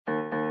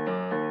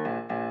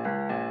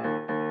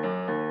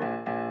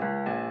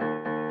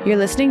You're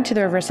listening to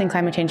the Reversing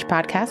Climate Change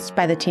podcast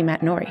by the team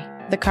at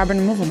Nori, the carbon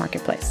removal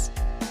marketplace.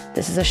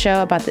 This is a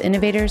show about the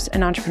innovators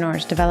and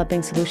entrepreneurs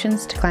developing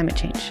solutions to climate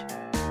change.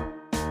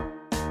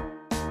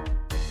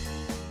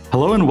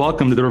 Hello and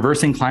welcome to the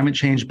Reversing Climate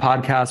Change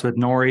podcast with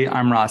Nori.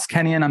 I'm Ross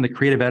Kenyon. I'm the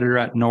creative editor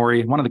at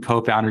Nori, one of the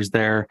co-founders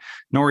there.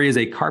 Nori is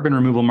a carbon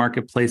removal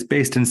marketplace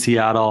based in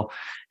Seattle.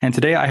 And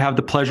today I have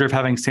the pleasure of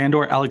having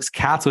Sandor Ellix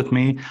Katz with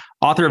me,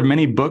 author of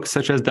many books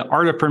such as The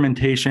Art of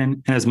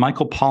Fermentation, and as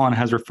Michael Pollan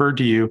has referred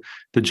to you,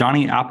 the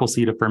Johnny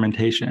Appleseed of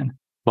fermentation.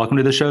 Welcome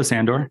to the show,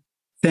 Sandor.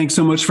 Thanks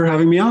so much for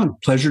having me on.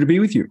 Pleasure to be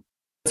with you.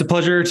 It's a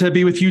pleasure to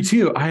be with you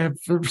too. I have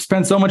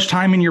spent so much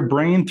time in your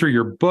brain through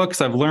your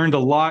books. I've learned a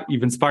lot.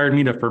 You've inspired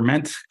me to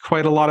ferment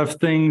quite a lot of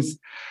things.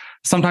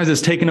 Sometimes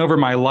it's taken over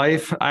my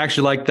life. I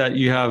actually like that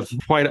you have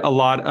quite a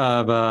lot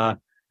of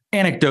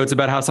anecdotes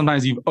about how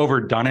sometimes you've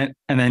overdone it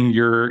and then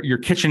your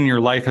kitchen,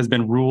 your life has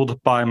been ruled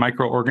by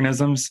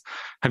microorganisms.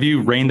 Have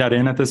you reined that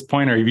in at this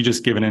point, or have you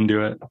just given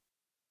into it?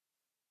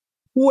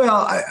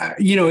 Well,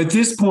 at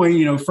this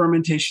point,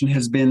 fermentation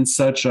has been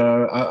such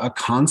a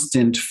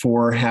constant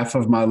for half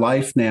of my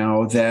life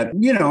now that,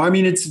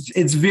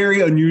 it's very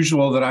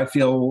unusual that I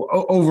feel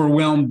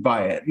overwhelmed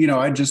by it.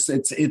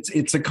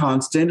 It's a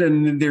constant,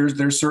 and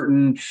there's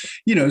certain,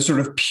 sort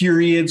of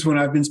periods when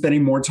I've been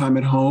spending more time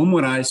at home,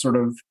 when I sort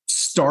of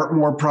start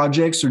more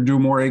projects or do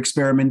more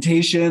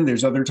experimentation.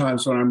 There's other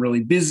times when I'm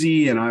really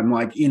busy and I'm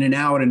like in and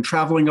out and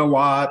traveling a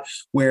lot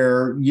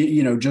where,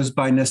 just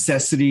by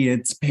necessity,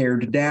 it's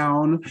pared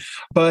down.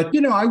 But,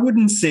 I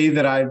wouldn't say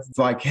that I've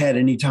had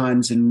any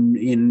times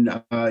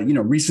in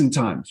recent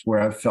times where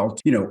I've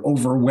felt,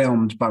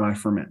 overwhelmed by my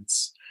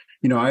ferments.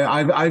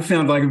 I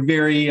found like a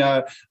very,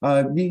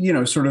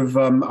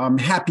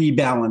 happy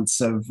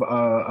balance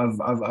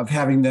of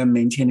having them,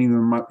 maintaining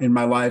them in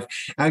my life.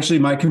 Actually,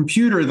 my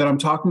computer that I'm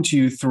talking to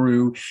you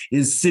through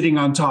is sitting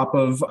on top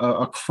of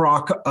a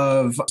crock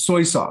of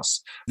soy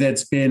sauce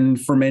that's been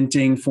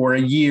fermenting for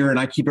a year, and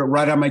I keep it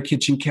right on my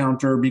kitchen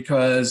counter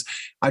because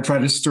I try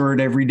to stir it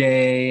every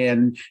day.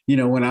 And,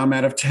 when I'm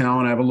out of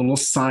town, I have a little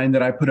sign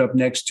that I put up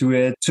next to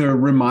it to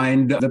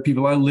remind the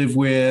people I live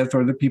with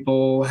or the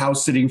people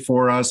house sitting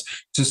for us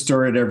to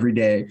stir it every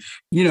day.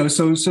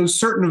 So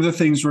certain of the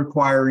things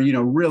require,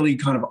 really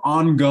kind of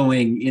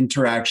ongoing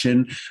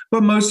interaction,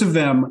 but most of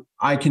them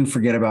I can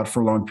forget about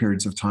for long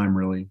periods of time,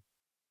 really.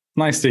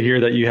 Nice to hear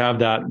that you have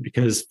that,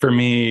 because for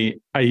me,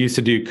 I used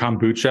to do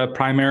kombucha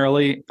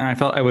primarily, and I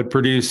felt I would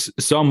produce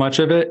so much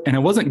of it, and it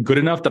wasn't good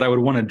enough that I would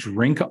want to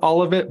drink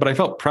all of it, but I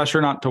felt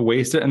pressure not to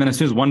waste it. And then as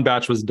soon as one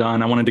batch was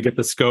done, I wanted to get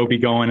the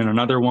SCOBY going in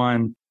another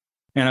one.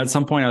 And at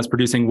some point I was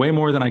producing way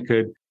more than I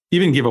could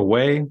even give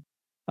away.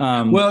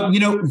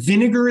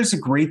 Vinegar is a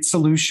great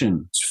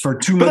solution for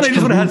too much. But I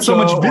just would have had so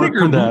much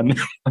vinegar then.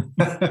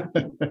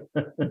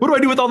 What do I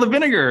do with all the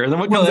vinegar? And then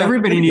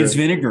everybody needs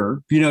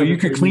vinegar. You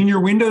could clean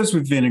your windows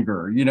with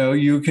vinegar.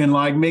 You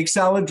can make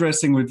salad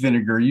dressing with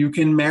vinegar. You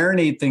can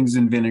marinate things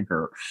in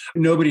vinegar.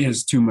 Nobody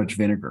has too much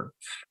vinegar.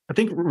 I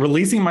think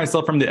releasing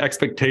myself from the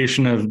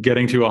expectation of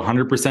getting to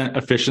 100%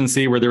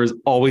 efficiency where there is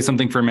always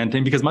something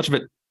fermenting, because much of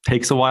it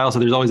takes a while. So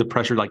there's always a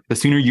pressure, like the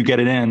sooner you get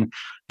it in,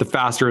 the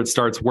faster it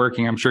starts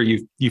working. I'm sure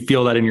you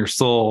feel that in your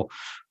soul,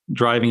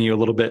 driving you a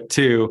little bit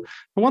too.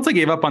 But once I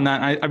gave up on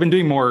that, I've been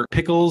doing more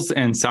pickles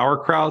and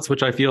sauerkrauts,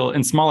 which I feel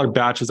in smaller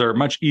batches are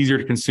much easier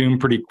to consume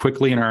pretty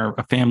quickly and are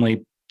a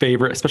family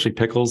favorite, especially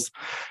pickles.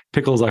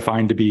 Pickles I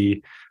find to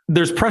be,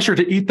 there's pressure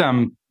to eat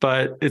them,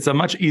 but it's a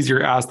much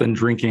easier ask than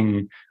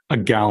drinking a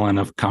gallon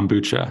of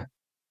kombucha.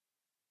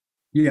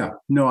 Yeah,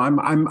 no,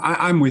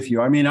 I'm with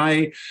you. I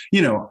love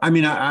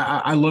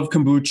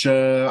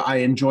kombucha. I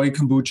enjoy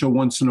kombucha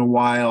once in a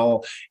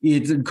while.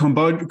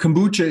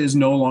 Kombucha is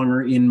no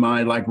longer in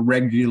my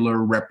regular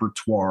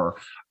repertoire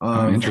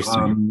of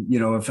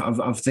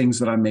things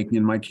that I'm making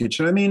in my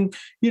kitchen.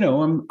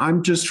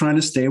 I'm just trying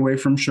to stay away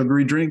from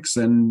sugary drinks,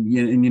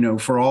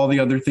 and for all the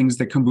other things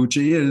that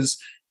kombucha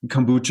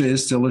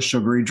is still a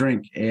sugary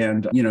drink.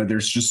 And,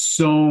 there's just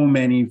so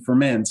many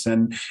ferments.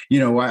 And,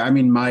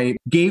 my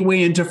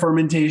gateway into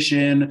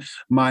fermentation,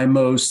 my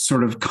most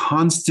sort of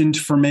constant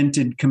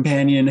fermented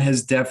companion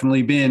has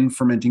definitely been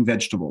fermenting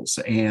vegetables.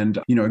 And,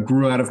 it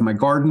grew out of my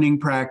gardening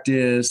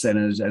practice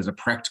and as a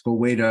practical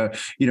way to,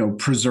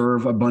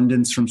 preserve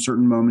abundance from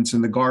certain moments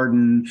in the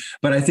garden.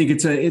 But I think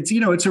it's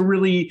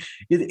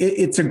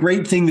a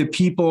great thing that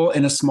people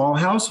in a small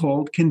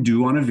household can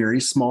do on a very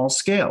small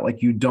scale.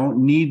 You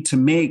don't need to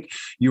make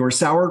your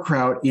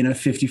sauerkraut in a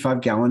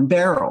 55-gallon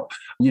barrel.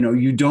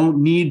 You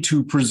don't need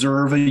to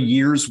preserve a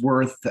year's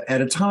worth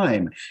at a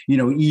time,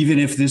 even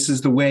if this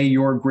is the way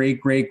your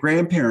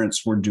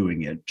great-great-grandparents were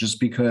doing it, just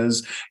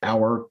because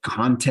our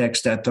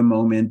context at the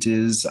moment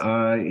is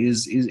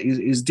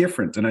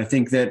different. And I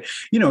think that,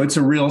 it's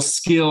a real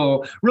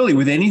skill really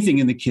with anything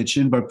in the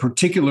kitchen, but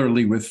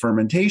particularly with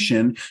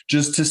fermentation,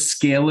 just to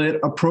scale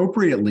it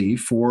appropriately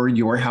for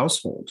your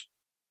household.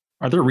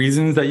 Are there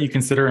reasons that you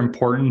consider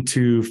important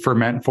to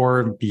ferment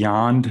for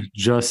beyond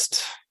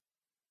just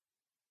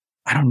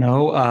I don't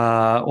know.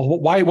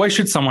 Why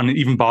should someone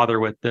even bother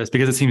with this?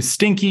 Because it seems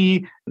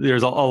stinky.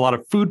 There's a lot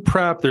of food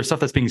prep. There's stuff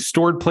that's being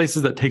stored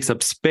places that takes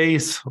up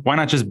space. Why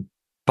not just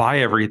buy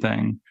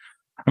everything?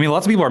 I mean,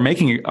 lots of people are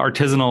making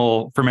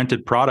artisanal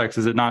fermented products.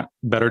 Is it not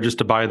better just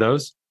to buy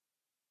those?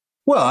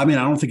 Well, I mean,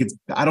 I don't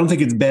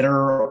think it's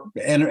better,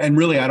 and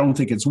really, I don't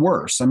think it's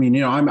worse. I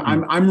mean,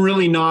 I'm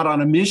really not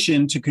on a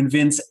mission to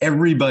convince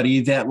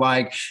everybody that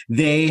like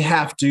they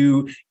have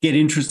to get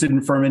interested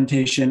in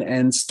fermentation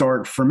and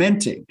start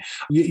fermenting.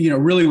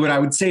 Really, what I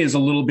would say is a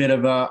little bit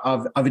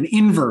of an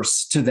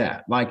inverse to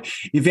that. Like,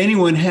 if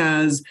anyone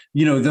has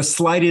the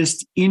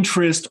slightest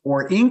interest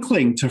or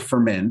inkling to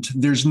ferment,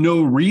 there's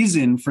no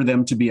reason for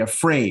them to be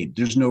afraid.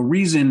 There's no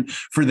reason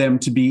for them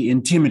to be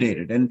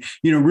intimidated. And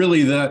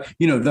really,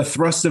 the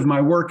thrust of my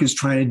work is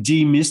trying to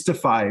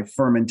demystify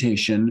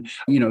fermentation,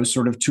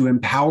 sort of to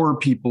empower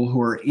people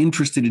who are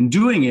interested in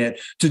doing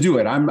it to do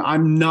it.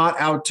 I'm not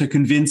out to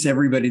convince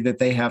everybody that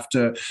they have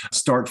to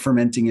start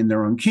fermenting in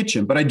their own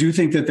kitchen, but I do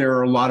think that there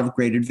are a lot of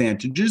great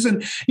advantages.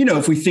 And,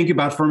 if we think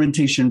about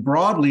fermentation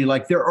broadly,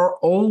 like there are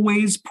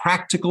always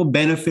practical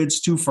benefits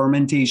to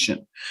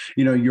fermentation.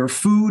 Your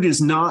food is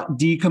not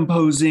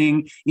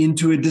decomposing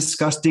into a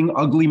disgusting,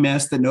 ugly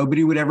mess that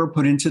nobody would ever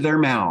put into their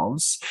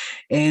mouths.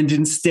 And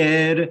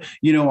instead,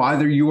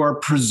 either you are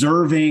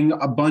preserving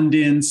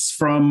abundance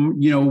from,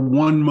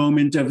 one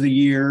moment of the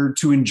year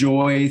to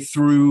enjoy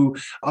through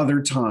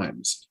other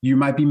times. You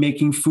might be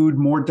making food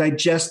more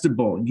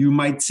digestible. You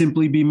might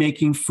simply be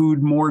making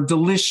food more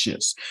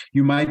delicious.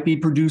 You might be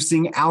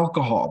producing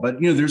alcohol, but,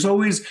 there's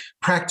always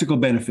practical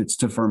benefits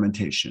to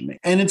fermentation.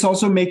 And it's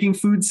also making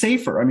food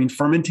safer. I mean,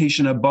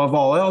 fermentation above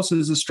all else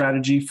is a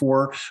strategy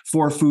for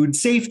food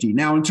safety.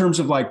 Now, in terms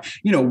of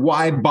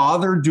why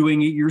bother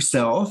doing it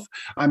yourself?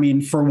 I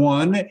mean, for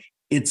one,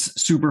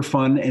 it's super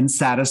fun and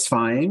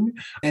satisfying.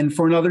 And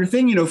for another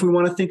thing, if we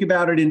want to think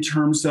about it in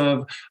terms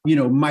of,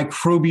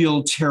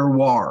 microbial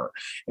terroir.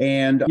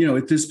 And,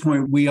 at this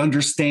point, we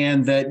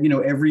understand that,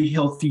 every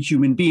healthy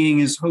human being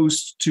is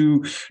host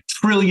to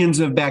trillions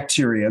of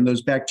bacteria. And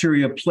those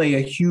bacteria play a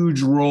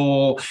huge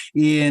role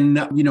in,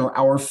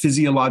 our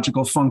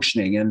physiological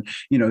functioning. And,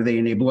 they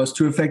enable us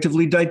to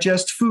effectively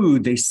digest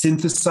food. They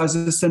synthesize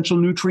essential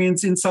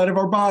nutrients inside of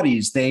our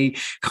bodies. They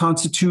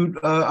constitute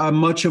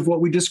much of what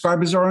we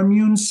describe as our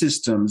immune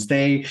systems.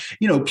 They,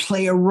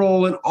 play a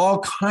role in all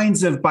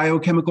kinds of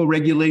biochemical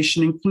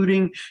regulation,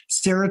 including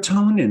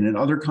serotonin and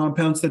other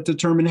compounds that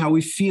determine how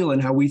we feel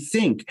and how we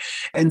think.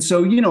 And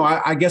so,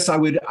 I guess I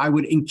would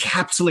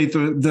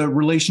encapsulate the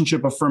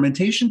relationship of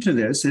fermentation to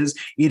this is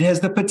it has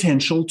the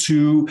potential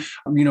to,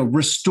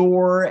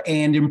 restore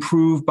and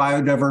improve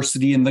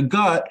biodiversity in the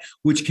gut,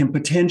 which can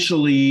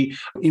potentially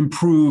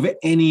improve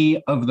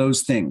any of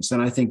those things.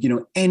 And I think,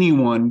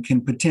 anyone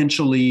can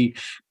potentially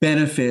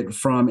benefit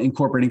from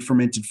incorporating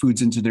fermented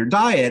foods into their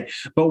diet.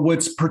 But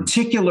what's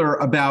particular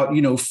about,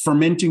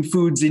 fermenting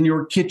foods in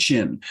your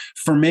kitchen,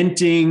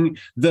 fermenting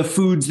the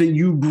foods that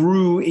you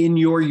grew in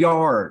your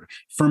yard,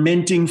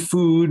 fermenting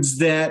foods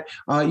that,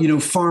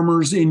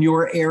 farmers in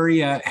your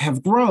area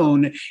have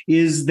grown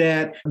is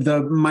that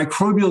the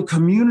microbial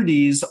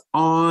communities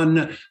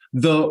on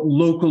the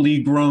locally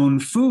grown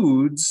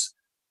foods,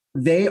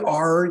 they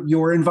are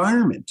your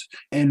environment.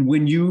 And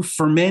when you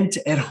ferment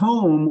at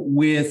home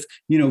with,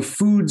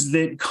 foods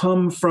that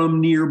come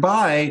from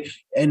nearby,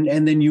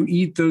 and then you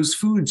eat those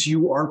foods,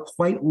 you are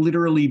quite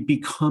literally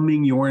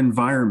becoming your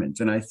environment.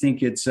 And I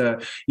think it's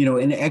an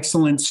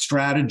excellent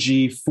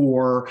strategy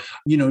for,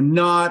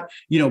 not,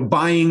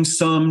 buying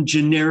some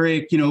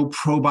generic,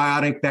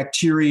 probiotic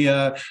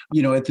bacteria,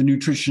 at the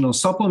nutritional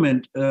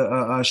supplement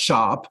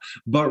shop,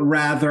 but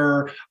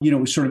rather,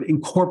 sort of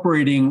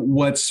incorporating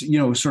what's,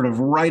 sort of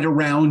right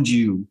around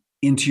you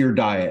into your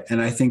diet. And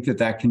I think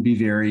that can be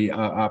very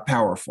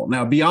powerful.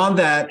 Now, beyond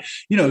that,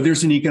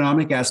 there's an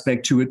economic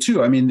aspect to it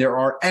too. I mean, there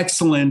are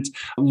excellent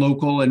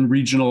local and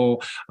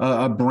regional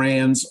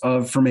brands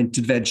of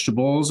fermented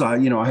vegetables. I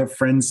have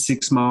friends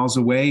 6 miles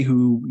away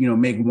who,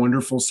 make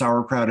wonderful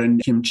sauerkraut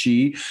and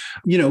kimchi,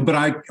 but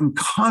I am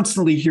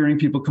constantly hearing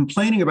people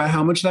complaining about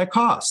how much that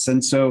costs.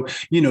 And so,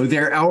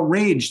 they're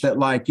outraged that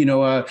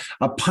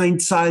a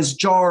pint-sized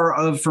jar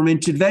of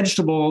fermented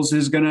vegetables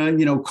is going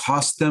to,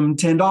 cost them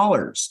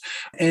 $10.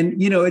 And,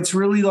 it's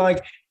really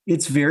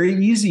it's very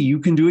easy. You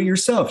can do it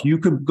yourself. You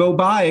could go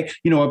buy,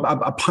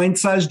 a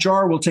pint-sized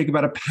jar will take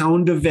about a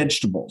pound of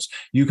vegetables.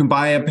 You can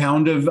buy a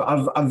pound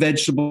of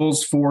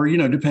vegetables for,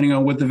 depending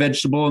on what the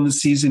vegetable and the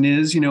season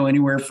is,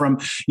 anywhere from,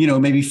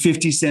 maybe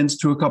 50 cents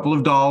to a couple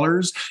of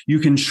dollars. You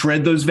can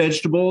shred those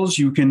vegetables.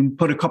 You can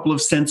put a couple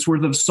of cents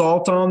worth of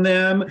salt on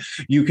them.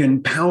 You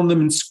can pound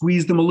them and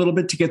squeeze them a little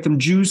bit to get them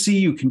juicy.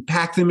 You can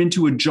pack them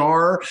into a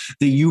jar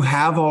that you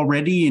have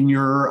already in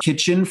your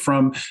kitchen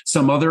from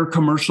some other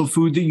commercial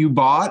food that you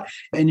bought.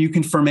 And you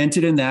can ferment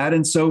it in that.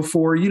 And so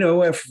for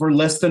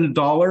less than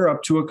 $1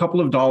 up to a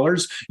couple of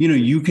dollars,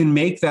 you can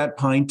make that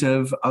pint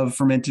of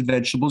fermented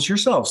vegetables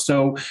yourself.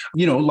 So,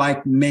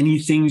 like many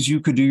things you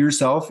could do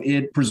yourself,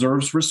 it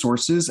preserves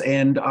resources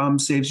and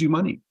saves you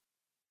money.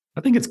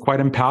 I think it's quite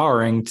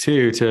empowering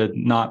too, to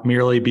not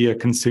merely be a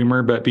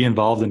consumer, but be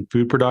involved in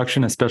food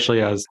production,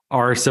 especially as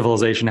our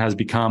civilization has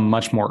become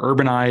much more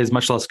urbanized,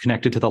 much less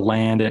connected to the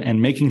land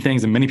and making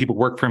things. And many people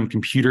work from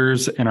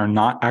computers and are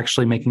not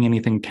actually making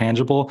anything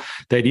tangible.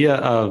 The idea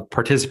of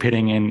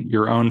participating in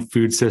your own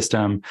food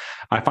system,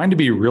 I find to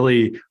be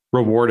really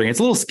rewarding. It's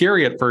a little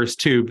scary at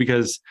first too,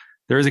 because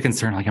there is a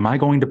concern, like, am I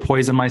going to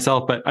poison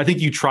myself? But I think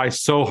you try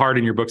so hard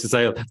in your books to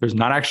say, there's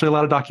not actually a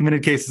lot of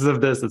documented cases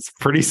of this. It's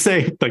pretty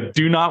safe. Like,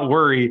 do not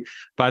worry.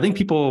 But I think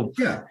people,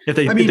 if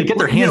they get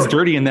their hands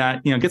dirty in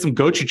that, get some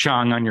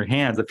gochujang on your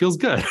hands, it feels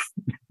good.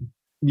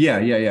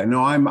 Yeah.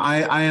 No,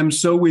 I am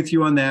so with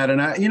you on that. And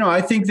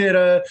I think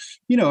that,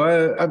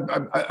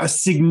 a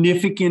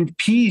significant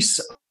piece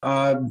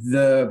of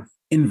the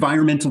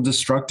environmental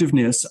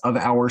destructiveness of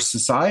our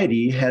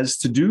society has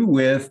to do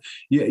with,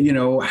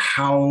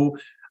 how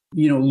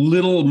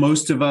little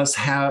most of us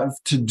have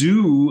to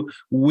do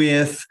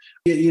with,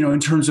 in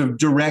terms of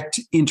direct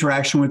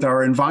interaction with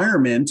our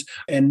environment.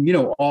 And,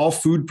 all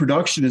food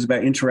production is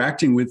about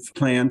interacting with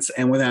plants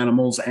and with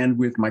animals and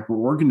with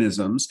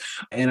microorganisms.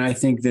 And I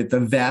think that the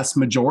vast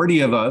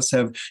majority of us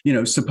have,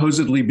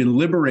 supposedly been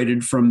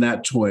liberated from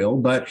that toil.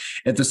 But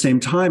at the same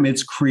time,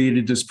 it's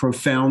created this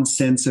profound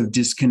sense of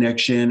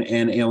disconnection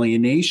and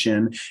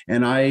alienation.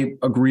 And I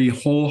agree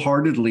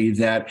wholeheartedly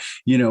that,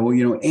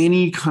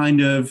 any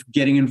kind of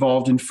getting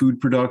involved in food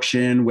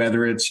production,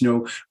 whether it's,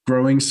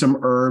 growing some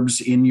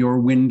herbs in your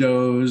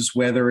windows,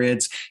 whether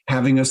it's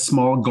having a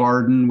small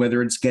garden,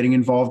 whether it's getting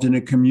involved in a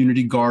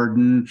community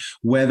garden,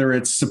 whether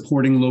it's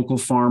supporting local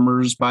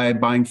farmers by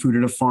buying food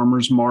at a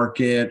farmer's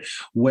market,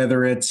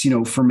 whether it's,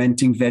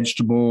 fermenting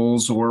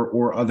vegetables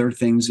or other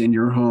things in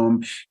your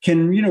home,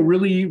 can,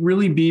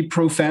 really be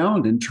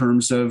profound in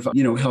terms of,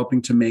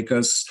 helping to make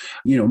us,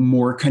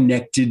 more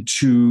connected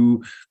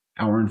to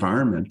our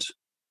environment.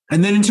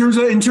 And then in terms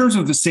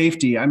of the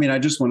safety, I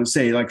just want to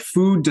say, like,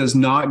 food does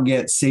not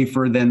get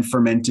safer than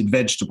fermented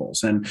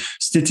vegetables. And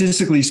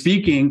statistically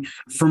speaking,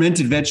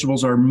 fermented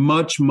vegetables are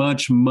much,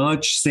 much,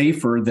 much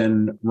safer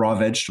than raw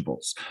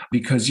vegetables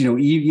because,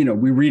 we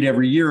read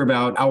every year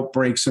about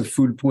outbreaks of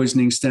food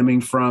poisoning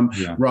stemming from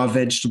raw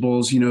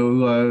vegetables.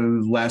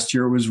 Last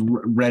year it was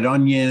red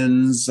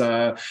onions.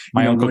 My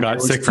uncle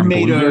got sick from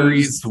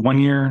blueberries one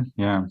year.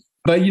 Yeah.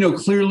 But,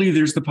 clearly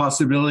there's the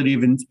possibility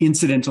of an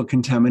incidental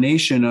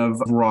contamination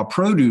of raw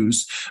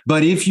produce.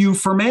 But if you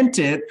ferment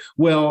it,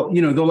 well,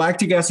 the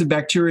lactic acid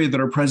bacteria that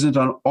are present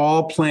on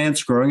all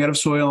plants growing out of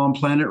soil on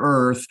planet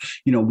Earth,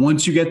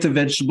 once you get the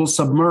vegetable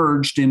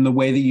submerged in the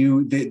way that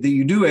you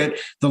do it,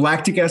 the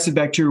lactic acid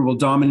bacteria will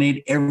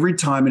dominate every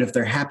time. And if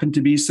there happen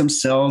to be some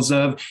cells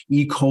of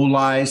E.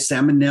 coli,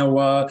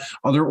 salmonella,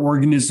 other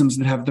organisms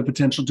that have the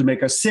potential to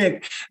make us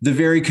sick, the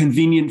very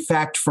convenient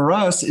fact for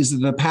us is that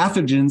the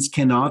pathogens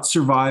cannot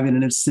survive in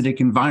an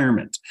acidic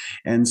environment.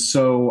 And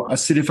so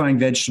acidifying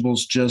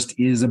vegetables just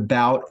is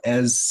about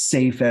as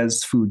safe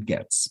as food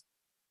gets.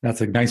 That's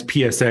a nice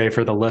PSA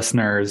for the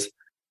listeners.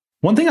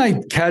 One thing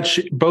I catch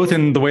both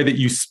in the way that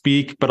you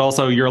speak, but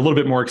also you're a little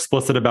bit more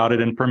explicit about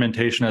it in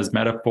fermentation as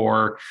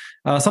metaphor,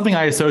 something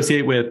I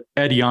associate with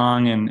Ed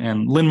Young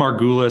and Lynn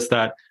Margulis,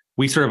 that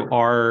we sort of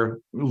are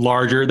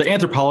larger. The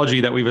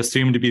anthropology that we've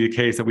assumed to be the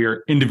case, that we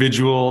are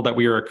individual, that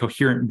we are a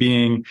coherent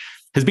being,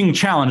 is being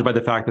challenged by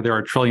the fact that there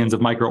are trillions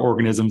of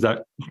microorganisms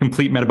that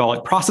complete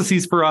metabolic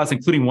processes for us,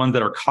 including ones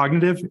that are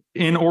cognitive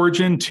in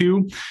origin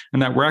too,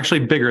 and that we're actually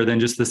bigger than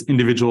just this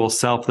individual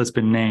self that's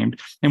been named.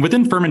 And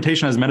within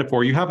fermentation as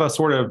metaphor, you have a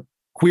sort of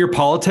queer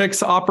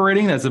politics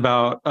operating that's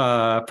about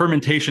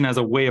fermentation as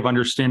a way of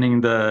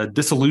understanding the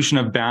dissolution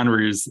of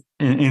boundaries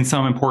in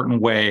some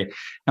important way.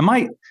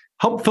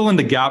 Help fill in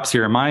the gaps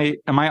here. Am I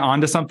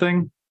onto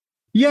something?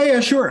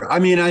 Yeah, sure.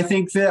 I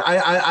think that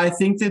I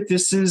think that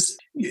this is,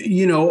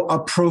 a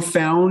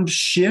profound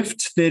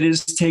shift that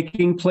is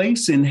taking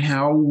place in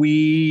how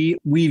we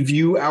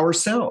view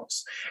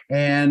ourselves.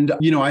 And,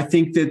 I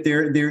think that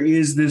there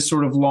is this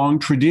sort of long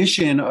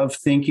tradition of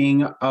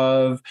thinking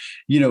of,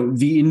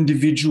 the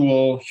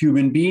individual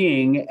human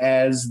being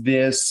as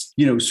this,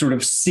 sort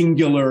of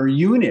singular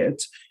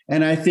unit.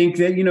 And I think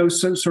that,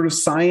 sort of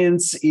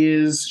science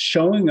is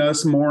showing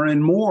us more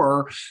and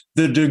more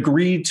the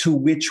degree to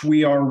which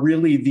we are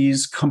really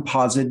these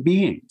composite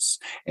beings,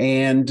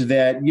 and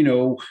that,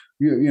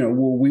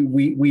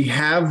 we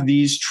have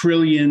these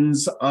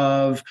trillions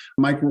of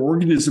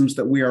microorganisms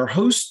that we are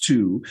host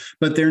to,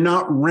 but they're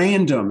not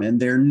random and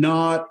they're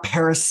not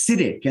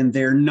parasitic and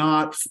they're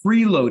not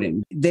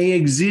freeloading. They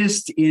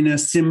exist in a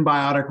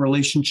symbiotic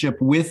relationship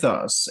with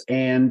us.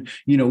 And,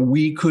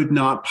 we could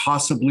not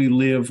possibly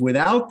live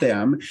without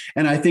them.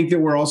 And I think that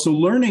we're also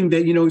learning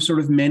that, sort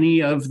of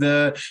many of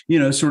the,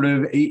 sort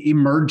of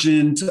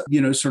emergent,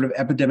 sort of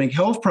epidemic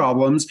health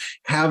problems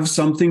have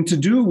something to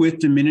do with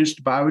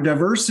diminished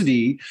biodiversity,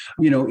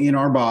 in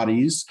our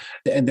bodies,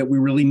 and that we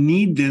really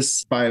need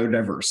this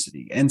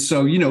biodiversity. And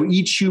so,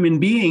 each human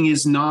being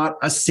is not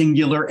a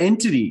singular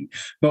entity,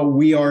 but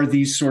we are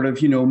these sort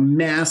of,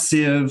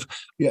 massive,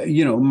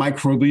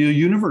 microbial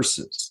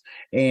universes.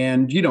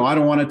 And, I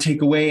don't want to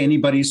take away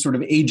anybody's sort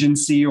of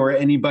agency or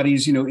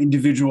anybody's,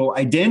 individual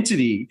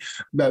identity.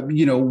 But,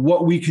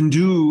 what we can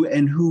do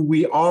and who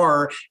we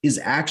are is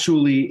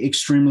actually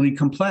extremely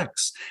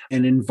complex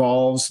and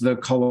involves the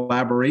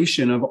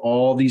collaboration of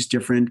all these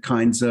different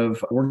kinds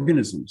of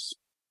organisms.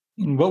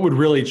 What would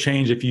really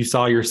change if you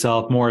saw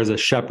yourself more as a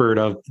shepherd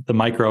of the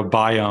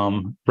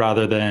microbiome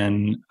rather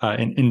than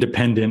an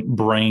independent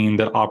brain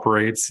that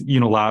operates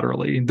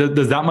unilaterally?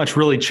 Does that much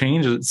really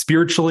change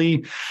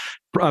spiritually,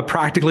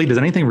 practically? Does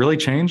anything really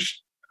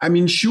change? I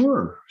mean,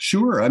 sure.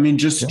 I mean,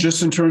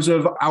 just in terms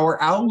of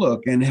our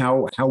outlook and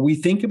how we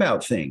think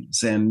about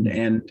things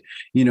and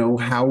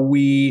how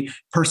we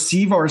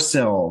perceive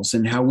ourselves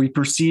and how we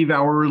perceive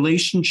our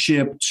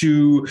relationship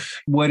to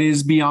what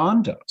is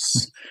beyond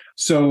us.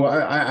 So,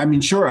 I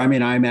mean, sure. I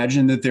mean, I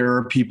imagine that there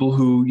are people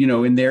who,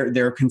 in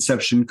their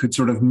conception could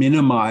sort of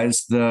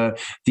minimize the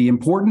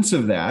importance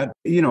of that.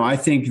 I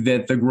think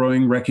that the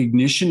growing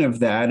recognition of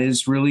that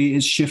is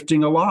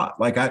shifting a lot.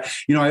 Like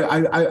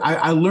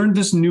I learned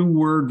this new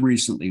word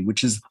recently,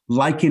 which is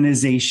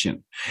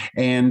lichenization.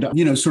 And,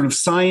 sort of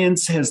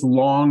science has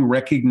long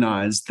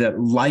recognized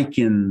that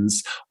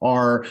lichens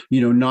are,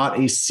 not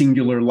a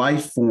singular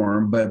life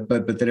form, but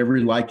that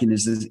every lichen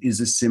is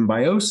a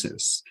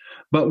symbiosis.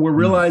 But we're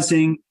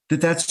realizing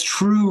that that's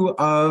true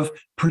of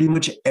pretty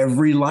much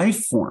every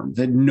life form,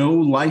 that no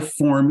life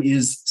form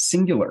is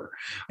singular.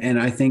 And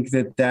I think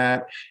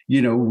that,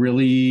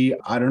 really,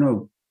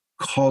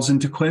 calls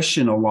into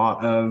question a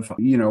lot of,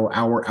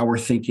 our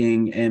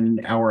thinking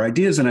and our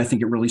ideas. And I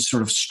think it really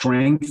sort of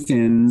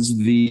strengthens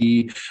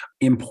the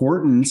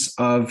importance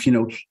of,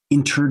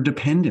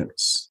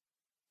 interdependence.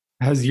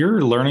 Has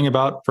your learning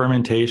about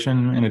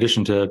fermentation, in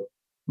addition to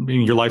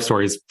your life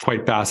story is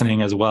quite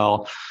fascinating as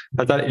well,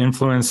 has that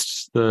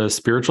influenced the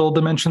spiritual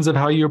dimensions of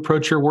how you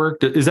approach your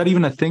work? Is that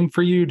even a thing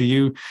for you? Do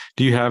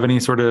you have any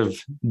sort of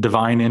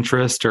divine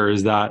interest, or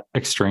is that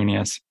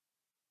extraneous?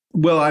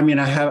 Well, I mean,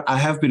 I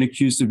have been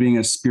accused of being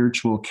a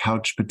spiritual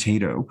couch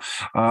potato.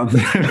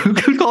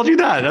 Who called you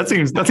that? That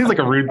seems like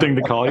a rude thing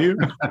to call you.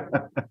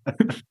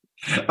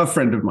 A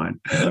friend of mine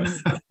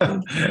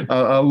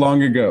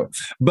long ago.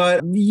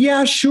 But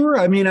yeah, sure.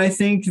 I mean, I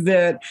think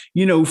that,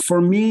 for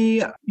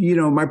me,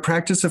 my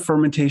practice of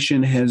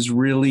fermentation has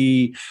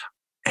really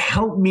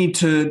helped me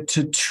to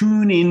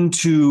tune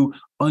into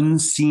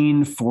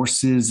unseen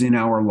forces in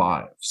our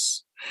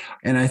lives.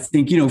 And I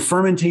think,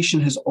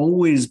 fermentation has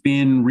always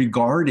been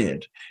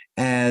regarded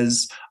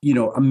as,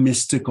 a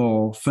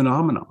mystical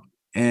phenomenon.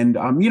 And,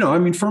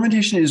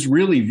 fermentation is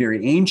really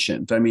very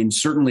ancient. I mean,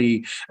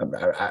 certainly,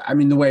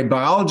 the way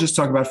biologists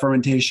talk about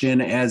fermentation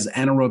as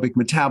anaerobic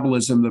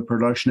metabolism, the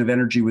production of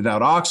energy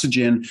without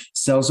oxygen,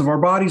 cells of our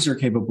bodies are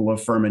capable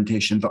of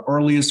fermentation. The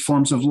earliest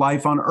forms of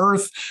life on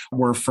Earth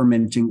were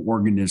fermenting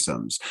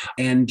organisms.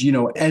 And,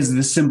 as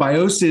the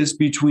symbiosis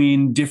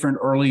between different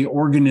early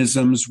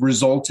organisms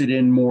resulted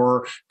in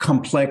more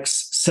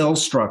complex cell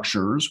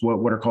structures,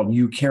 what are called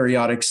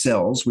eukaryotic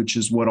cells, which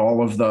is what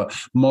all of the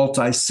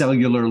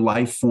multicellular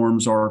life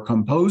forms are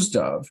composed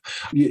of.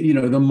 The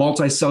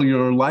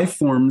multicellular life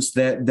forms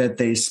that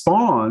they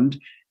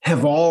spawned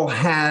have all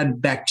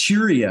had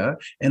bacteria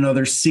and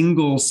other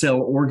single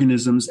cell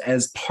organisms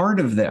as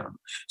part of them.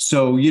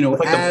 So, like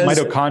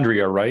the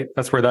mitochondria, right?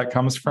 That's where that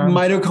comes from.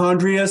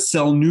 Mitochondria,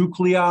 cell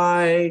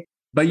nuclei.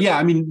 But yeah,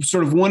 I mean,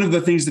 sort of one of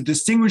the things that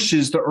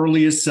distinguishes the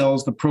earliest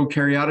cells, the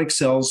prokaryotic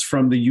cells,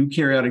 from the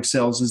eukaryotic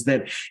cells is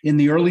that in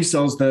the early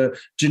cells, the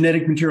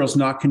genetic material is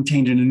not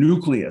contained in a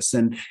nucleus.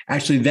 And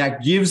actually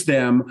that gives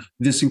them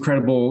this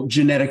incredible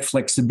genetic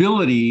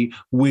flexibility,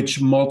 which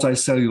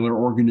multicellular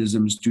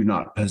organisms do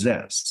not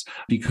possess,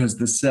 because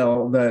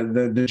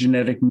the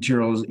genetic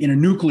material is in a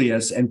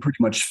nucleus and pretty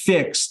much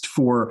fixed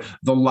for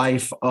the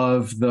life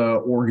of the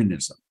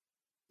organism.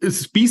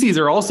 Species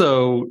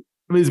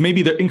is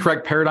maybe the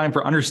incorrect paradigm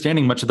for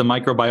understanding much of the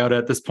microbiota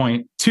at this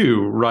point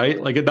too,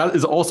 right? Like that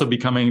is also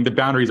becoming, the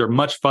boundaries are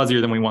much fuzzier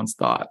than we once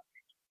thought.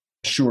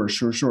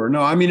 Sure.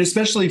 No, I mean,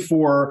 especially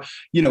for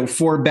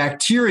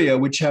bacteria,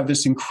 which have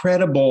this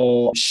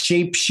incredible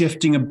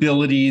shape-shifting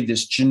ability,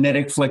 this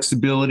genetic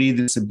flexibility,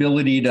 this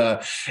ability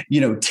to,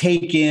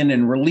 take in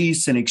and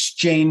release and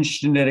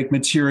exchange genetic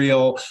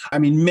material. I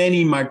mean,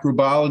 many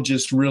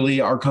microbiologists really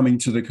are coming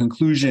to the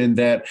conclusion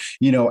that,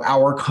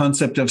 our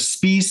concept of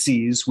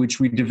species, which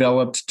we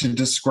developed to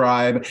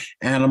describe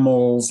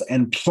animals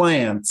and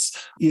plants,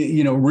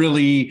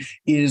 really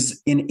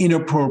is an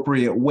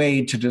inappropriate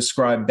way to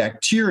describe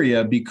bacteria,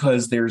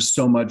 because there's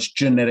so much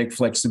genetic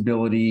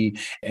flexibility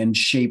and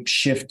shape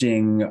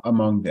shifting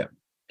among them.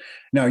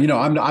 Now,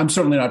 I'm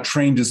certainly not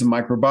trained as a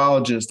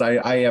microbiologist.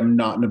 I am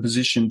not in a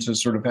position to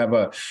sort of have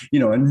a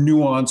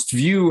nuanced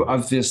view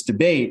of this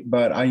debate,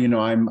 but I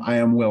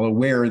am well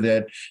aware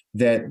that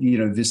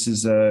this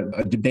is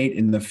a debate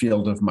in the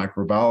field of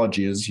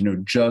microbiology, is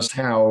just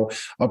how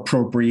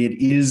appropriate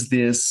is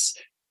this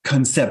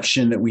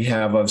conception that we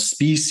have of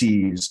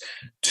species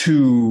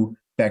to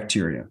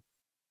bacteria.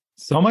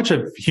 So much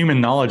of human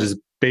knowledge is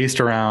based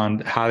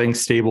around having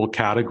stable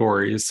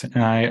categories.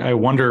 And I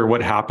wonder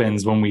what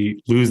happens when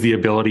we lose the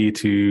ability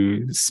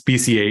to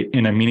speciate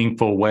in a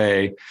meaningful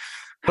way.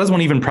 How does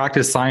one even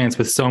practice science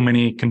with so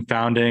many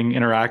confounding,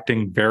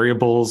 interacting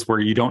variables where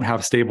you don't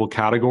have stable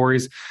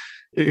categories?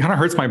 It kind of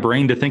hurts my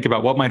brain to think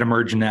about what might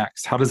emerge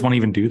next. How does one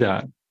even do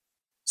that?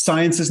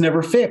 Science is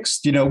never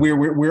fixed.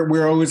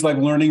 We're always like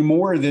learning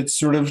more that's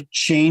sort of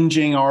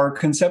changing our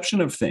conception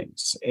of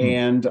things.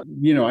 And,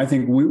 I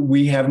think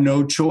we have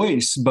no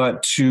choice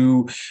but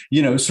to,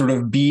 sort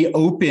of be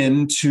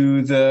open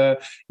to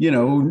the,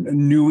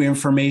 new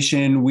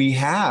information we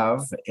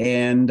have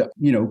and,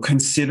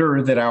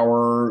 consider that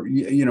our,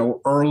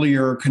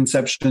 earlier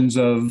conceptions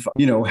of,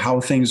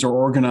 how things are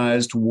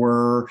organized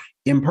were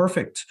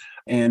imperfect.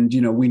 And,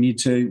 we need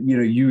to,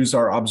 use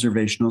our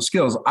observational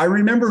skills. I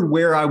remember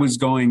where I was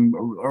going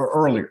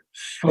earlier.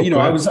 I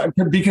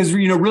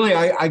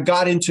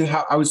got into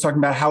how I was talking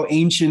about how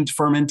ancient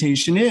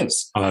fermentation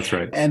is. Oh, that's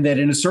right. And that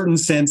in a certain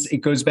sense, it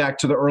goes back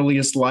to the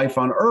earliest life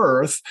on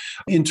Earth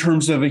in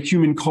terms of a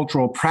human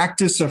cultural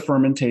practice of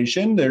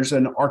fermentation. There's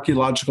an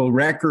archaeological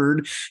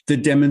record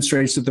that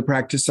demonstrates that the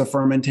practice of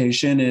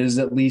fermentation is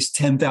at least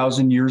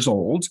 10,000 years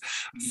old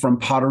from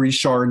pottery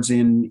shards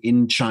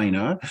in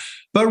China.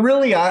 But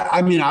really,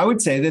 I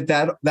would say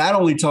that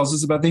only tells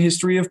us about the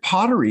history of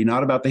pottery,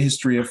 not about the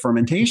history of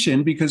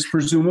fermentation, because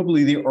presumably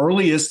the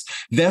earliest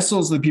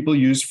vessels that people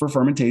used for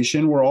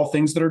fermentation were all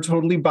things that are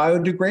totally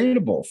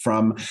biodegradable,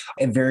 from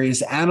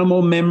various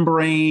animal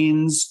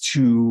membranes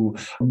to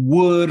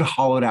wood,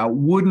 hollowed out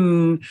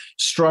wooden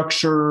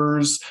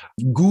structures,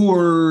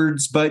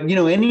 gourds. But,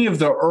 any of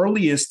the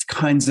earliest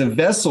kinds of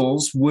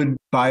vessels would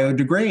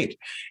biodegrade.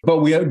 But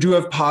we do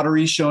have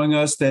pottery showing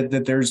us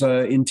that there's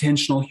an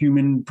intentional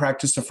human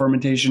practice of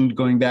fermentation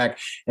going back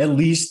at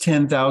least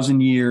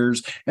 10,000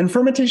 years. And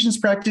fermentation is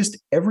practiced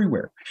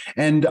everywhere.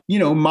 And,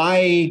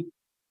 my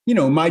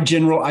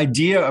general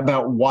idea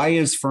about why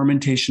is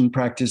fermentation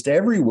practiced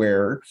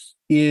everywhere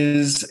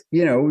is,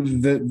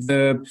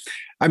 the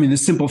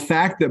simple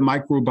fact that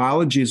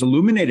microbiology has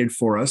illuminated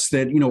for us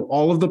that,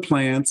 all of the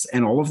plants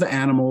and all of the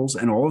animals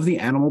and all of the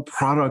animal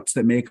products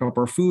that make up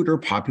our food are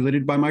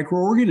populated by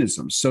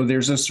microorganisms. So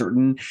there's a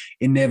certain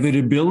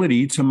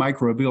inevitability to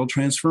microbial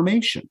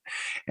transformation.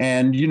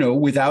 And,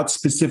 without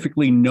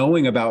specifically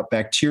knowing about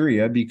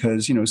bacteria,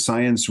 because,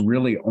 science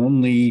really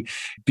only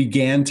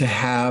began to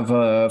have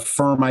a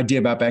firm idea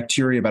about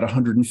bacteria about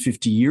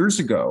 150 years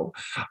ago,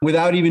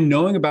 without even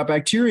knowing about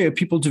bacteria,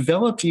 people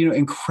developed,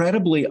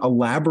 incredibly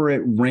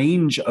elaborate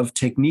range of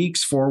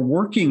techniques for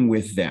working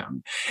with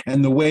them.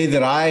 And the way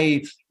that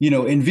I,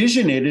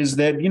 envision it is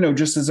that,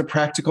 just as a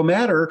practical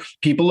matter,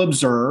 people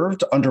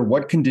observed under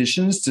what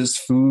conditions does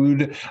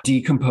food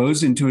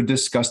decompose into a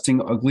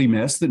disgusting, ugly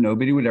mess that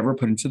nobody would ever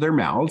put into their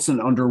mouths,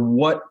 and under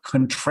what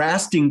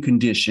contrasting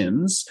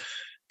conditions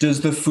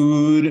does the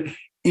food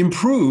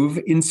improve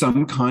in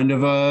some kind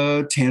of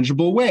a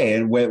tangible way,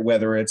 and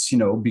whether it's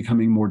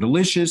becoming more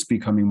delicious,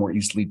 becoming more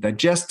easily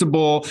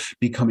digestible,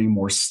 becoming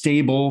more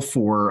stable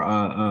for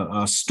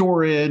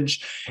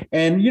storage.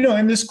 And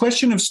and this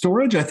question of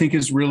storage, I think,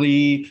 is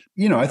really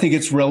I think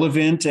it's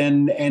relevant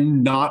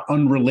and not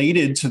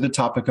unrelated to the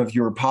topic of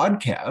your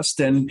podcast,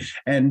 and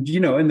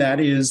that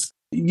is,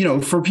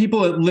 for people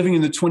living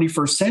in the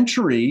 21st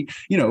century,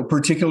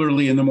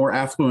 particularly in the more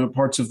affluent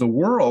parts of the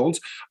world,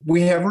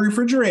 we have a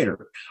refrigerator.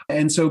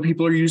 And so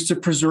people are used to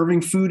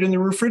preserving food in the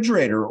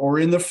refrigerator or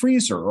in the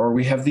freezer, or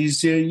we have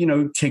these,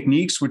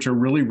 techniques which are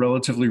really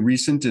relatively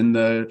recent in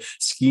the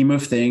scheme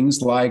of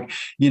things, like,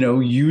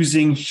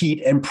 using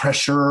heat and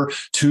pressure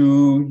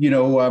to,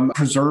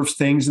 preserve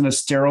things in a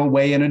sterile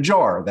way in a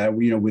jar that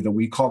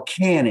we call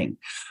canning.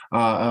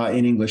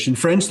 In English. In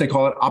French, they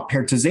call it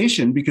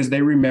appertization because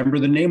they remember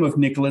the name of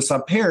Nicolas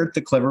Appert,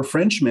 the clever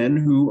Frenchman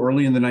who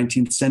early in the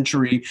 19th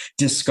century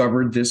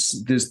discovered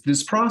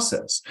this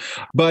process.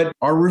 But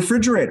our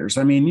refrigerators,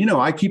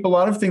 I keep a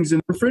lot of things in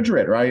the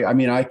refrigerator.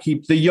 I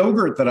keep the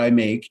yogurt that I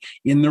make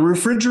in the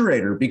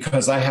refrigerator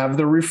because I have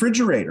the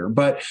refrigerator.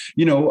 But,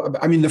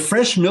 the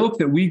fresh milk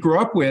that we grew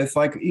up with,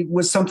 it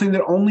was something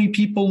that only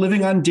people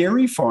living on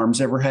dairy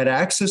farms ever had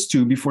access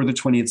to before the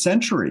 20th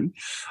century.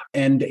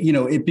 And,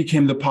 it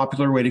became the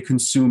popular way to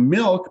consume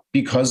milk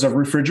because of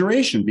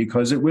refrigeration,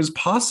 because it was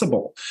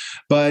possible.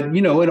 But,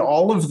 in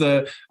all of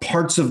the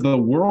parts of the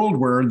world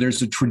where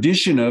there's a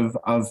tradition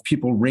of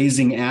people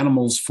raising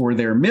animals for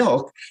their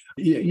milk,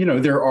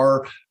 there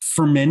are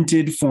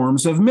fermented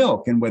forms of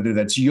milk, and whether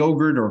that's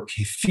yogurt or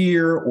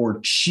kefir or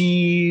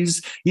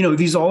cheese,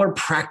 these all are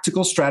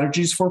practical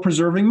strategies for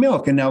preserving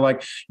milk. And now,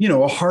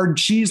 a hard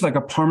cheese like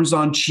a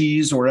Parmesan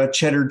cheese or a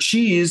cheddar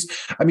cheese,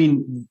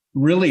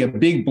 really a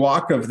big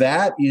block of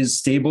that is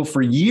stable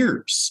for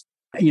years,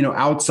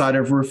 outside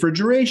of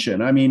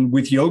refrigeration.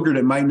 With yogurt,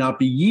 it might not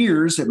be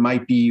years, it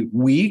might be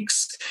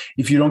weeks.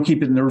 If you don't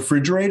keep it in the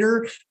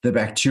refrigerator, the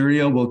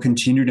bacteria will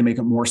continue to make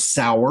it more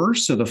sour.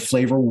 So the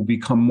flavor will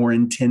become more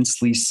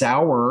intensely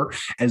sour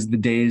as the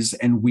days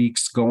and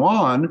weeks go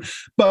on.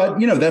 But,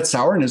 that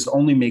sourness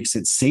only makes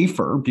it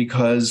safer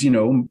because,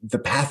 the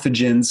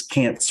pathogens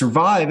can't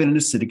survive in an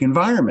acidic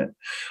environment.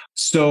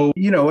 So,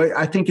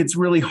 I think it's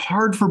really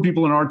hard for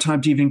people in our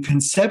time to even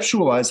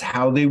conceptualize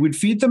how they would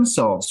feed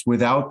themselves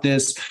without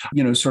this,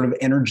 sort of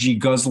energy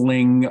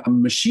guzzling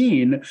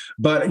machine.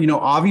 But,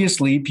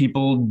 obviously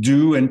people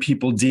do and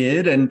people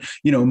did. And,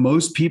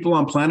 most people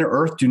on planet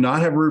Earth do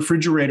not have a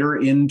refrigerator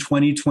in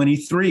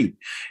 2023.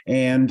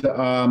 And,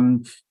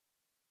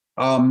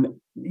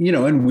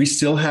 and we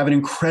still have an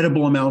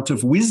incredible amount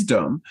of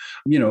wisdom,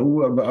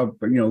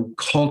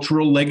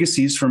 cultural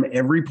legacies from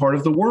every part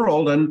of the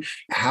world and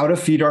how to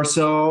feed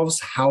ourselves,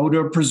 how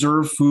to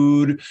preserve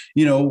food,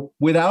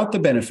 without the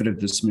benefit of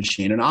this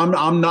machine. And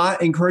I'm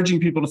not encouraging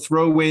people to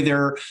throw away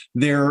their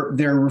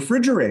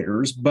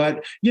refrigerators,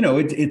 but,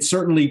 it's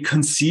certainly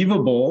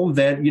conceivable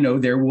that,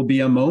 there will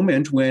be a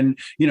moment when,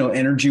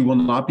 energy will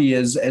not be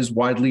as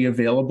widely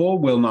available,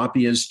 will not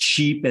be as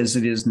cheap as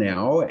it is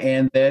now,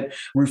 and that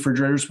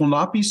refrigerators will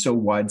not be so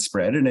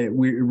widespread. And it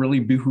really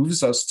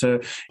behooves us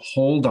to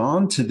hold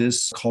on to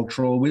this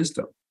cultural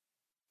wisdom.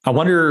 I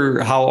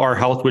wonder how our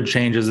health would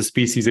change as a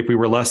species if we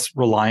were less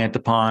reliant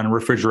upon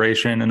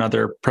refrigeration and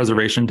other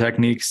preservation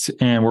techniques,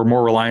 and we're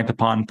more reliant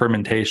upon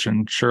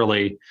fermentation.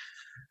 Surely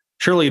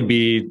it'd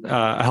be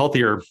a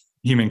healthier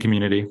human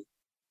community.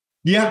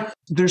 Yeah,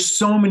 there's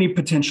so many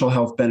potential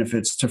health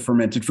benefits to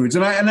fermented foods.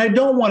 And I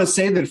don't want to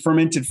say that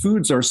fermented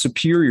foods are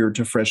superior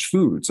to fresh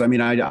foods. I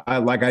mean,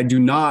 I do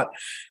not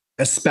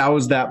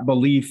espouse that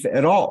belief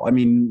at all. I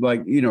mean,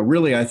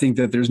 really, I think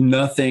that there's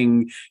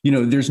nothing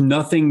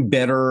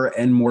better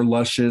and more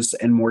luscious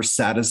and more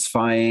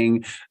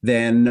satisfying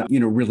than,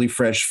 really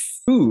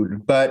fresh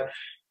food. But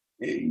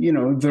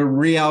the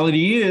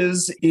reality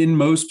is in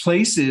most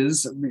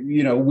places,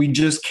 we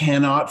just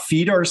cannot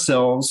feed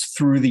ourselves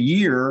through the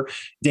year,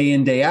 day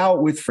in, day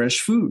out with fresh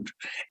food.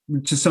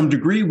 To some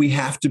degree, we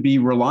have to be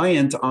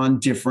reliant on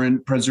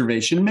different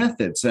preservation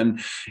methods.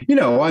 And,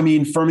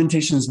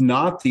 fermentation is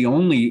not the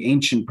only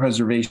ancient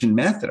preservation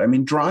method. I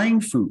mean,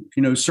 drying food,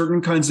 certain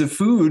kinds of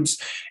foods,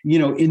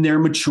 in their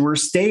mature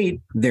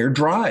state, they're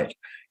dried.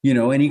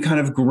 Any kind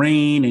of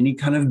grain, any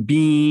kind of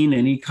bean,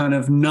 any kind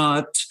of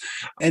nut.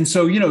 And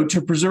so,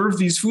 to preserve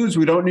these foods,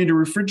 we don't need a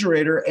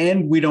refrigerator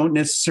and we don't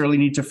necessarily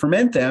need to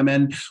ferment them.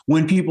 And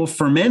when people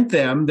ferment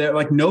them, they're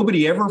like,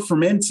 nobody ever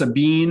ferments a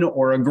bean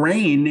or a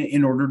grain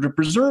in order to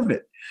preserve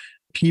it.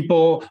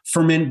 People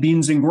ferment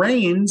beans and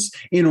grains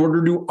in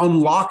order to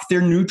unlock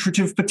their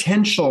nutritive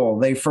potential.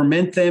 They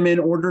ferment them in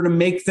order to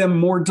make them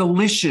more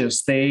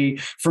delicious. They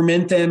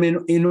ferment them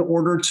in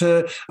order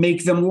to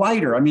make them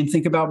lighter. I mean,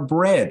 think about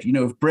bread.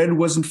 If bread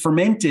wasn't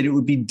fermented, it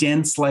would be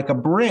dense like a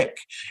brick.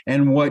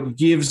 And what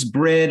gives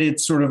bread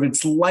its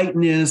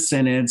lightness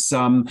and its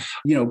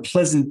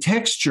pleasant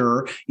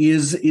texture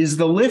is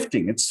the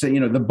lifting. It's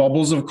the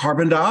bubbles of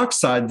carbon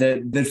dioxide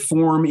that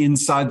form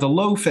inside the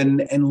loaf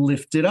and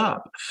lift it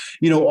up.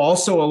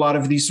 Also a lot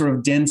of these sort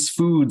of dense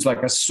foods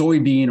like a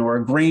soybean or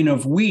a grain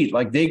of wheat,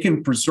 like they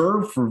can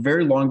preserve for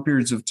very long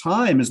periods of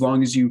time as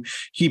long as you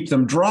keep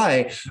them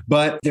dry,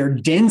 but their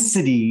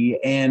density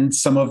and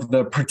some of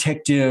the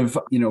protective,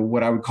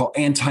 what I would call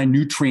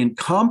anti-nutrient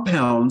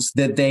compounds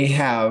that they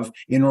have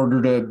in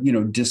order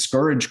to,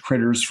 discourage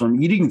critters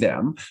from eating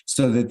them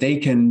so that they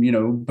can,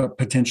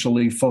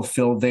 potentially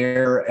fulfill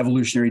their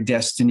evolutionary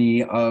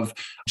destiny of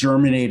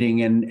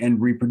germinating and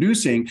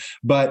reproducing.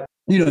 But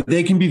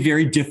they can be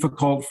very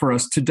difficult for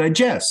us to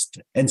digest.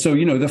 And so,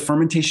 the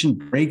fermentation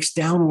breaks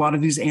down a lot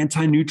of these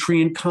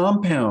anti-nutrient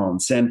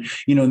compounds. And,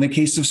 in the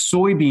case of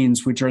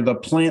soybeans, which are the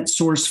plant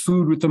source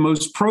food with the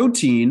most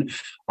protein,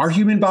 our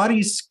human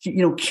bodies,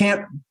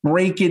 can't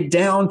break it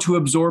down to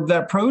absorb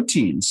that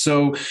protein.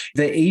 So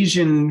the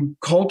Asian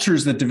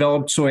cultures that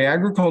developed soy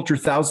agriculture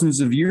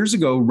thousands of years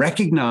ago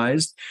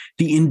recognized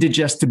the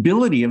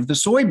indigestibility of the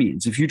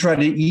soybeans. If you try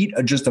to eat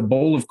just a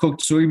bowl of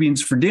cooked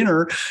soybeans for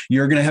dinner,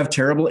 you're going to have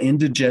terrible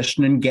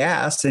indigestion and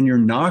gas, and you're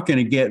not going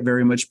to get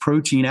very much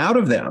protein out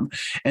of them.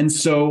 And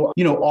so,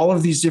 all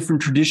of these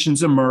different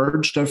traditions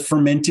emerged of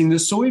fermenting the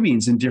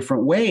soybeans in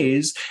different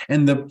ways.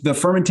 And the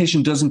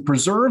fermentation doesn't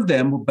preserve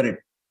them, but it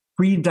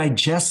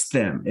pre-digests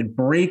them. It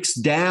breaks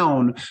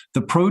down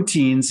the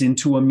proteins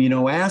into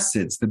amino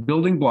acids, the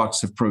building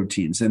blocks of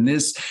proteins. And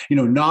this,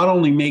 not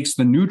only makes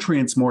the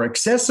nutrients more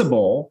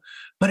accessible,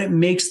 but it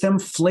makes them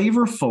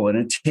flavorful. And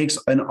it takes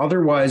an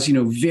otherwise,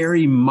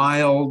 very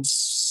mild,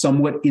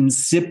 somewhat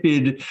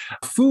insipid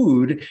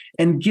food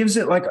and gives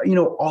it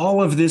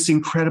all of this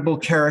incredible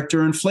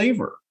character and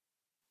flavor.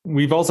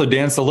 We've also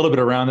danced a little bit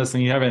around this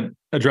and you haven't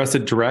addressed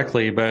it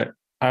directly, but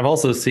I've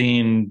also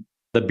seen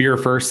the beer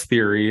first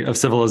theory of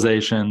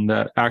civilization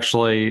that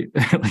actually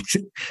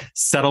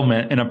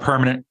settlement in a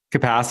permanent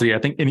capacity. I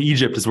think in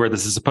Egypt is where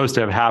this is supposed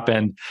to have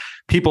happened.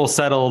 People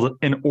settled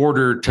in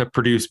order to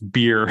produce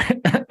beer,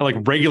 like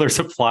regular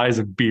supplies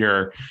of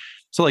beer.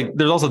 So like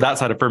there's also that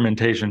side of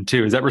fermentation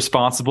too. Is that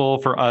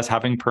responsible for us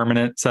having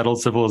permanent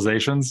settled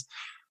civilizations?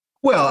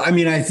 Well, I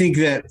mean, I think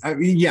that,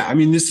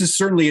 this is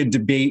certainly a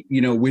debate,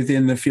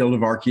 within the field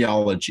of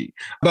archaeology.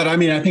 But I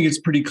mean, I think it's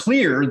pretty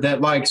clear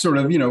that like sort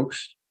of,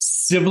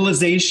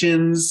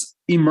 civilizations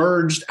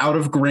emerged out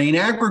of grain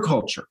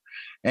agriculture.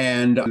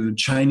 And the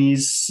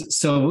Chinese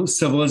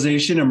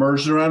civilization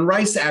emerged around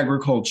rice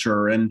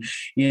agriculture. And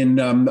in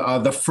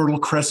the Fertile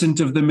Crescent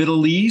of the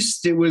Middle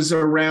East, it was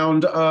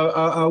around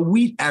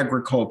wheat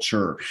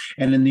agriculture.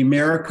 And in the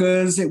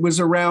Americas, it was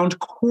around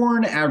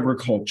corn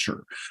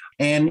agriculture.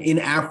 And in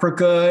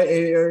Africa,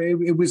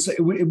 it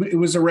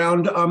was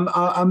around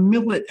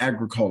millet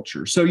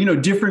agriculture. So,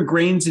 different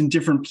grains in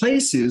different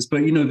places.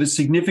 But, the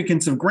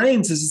significance of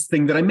grains is this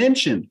thing that I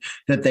mentioned,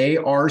 that they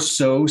are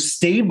so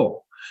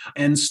stable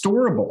and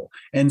storable.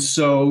 And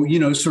so,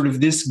 sort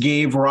of this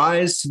gave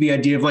rise to the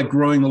idea of like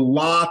growing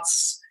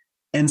lots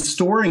and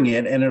storing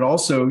it. And it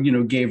also,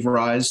 gave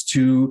rise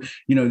to,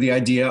 the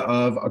idea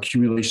of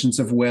accumulations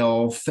of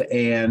wealth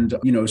and,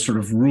 sort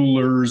of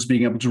rulers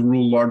being able to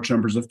rule large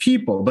numbers of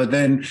people. But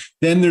then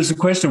there's a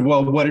question of,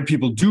 well, what did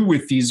people do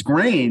with these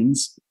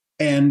grains?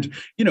 And,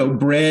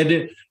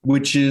 bread,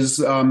 which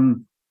is,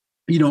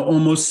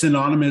 almost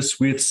synonymous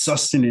with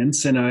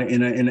sustenance in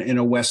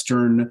a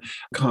Western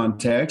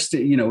context,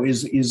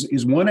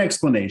 is one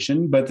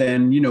explanation. But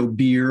then,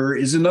 beer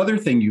is another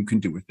thing you can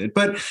do with it.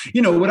 But,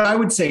 what I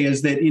would say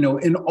is that,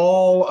 in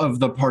all of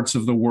the parts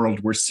of the world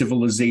where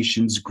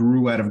civilizations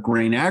grew out of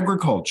grain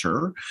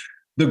agriculture,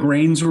 the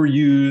grains were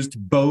used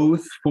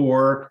both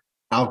for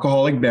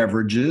alcoholic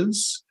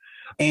beverages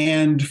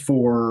and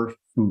for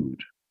food.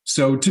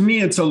 So to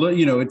me, it's a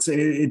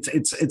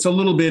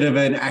little bit of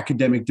an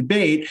academic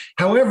debate.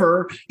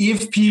 However,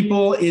 if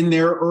people in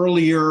their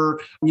earlier,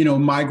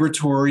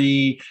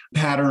 migratory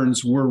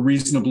patterns were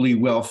reasonably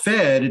well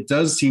fed, it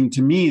does seem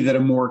to me that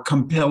a more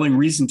compelling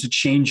reason to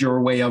change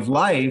your way of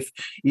life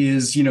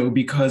is,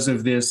 because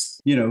of this,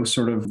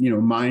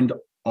 mind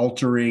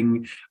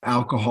altering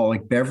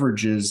alcoholic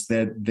beverages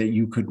that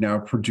you could now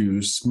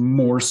produce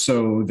more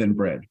so than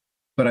bread.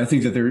 But I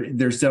think that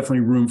there's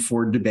definitely room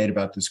for debate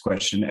about this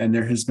question, and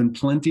there has been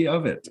plenty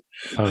of it.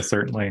 Oh,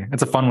 certainly.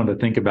 It's a fun one to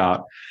think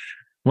about.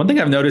 One thing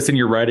I've noticed in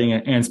your writing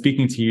and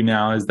speaking to you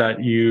now is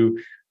that you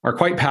are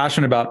quite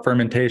passionate about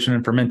fermentation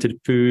and fermented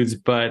foods,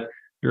 but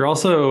you're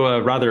also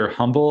a rather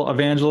humble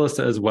evangelist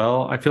as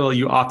well. I feel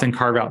you often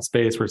carve out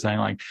space for saying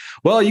like,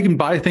 well, you can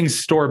buy things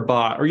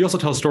store-bought, or you also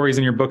tell stories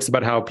in your books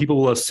about how people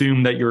will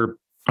assume that you're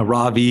a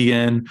raw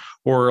vegan,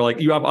 or like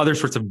you have other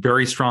sorts of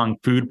very strong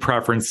food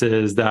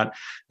preferences. That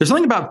there's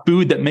something about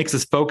food that makes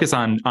us focus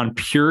on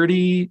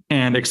purity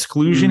and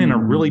exclusion in a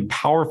really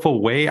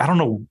powerful way. I don't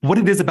know what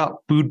it is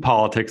about food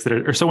politics that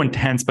are so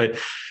intense, but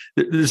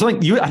there's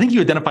something I think you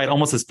identified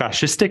almost as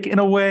fascistic in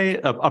a way,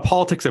 a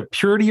politics of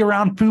purity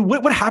around food.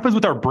 What happens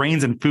with our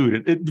brains and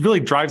food? It really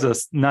drives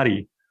us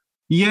nutty.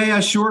 Yeah,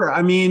 sure.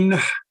 I mean,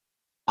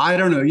 I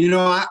don't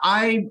know.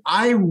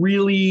 I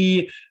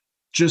really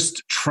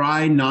just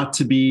try not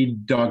to be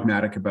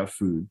dogmatic about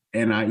food.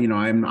 And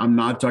I'm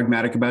not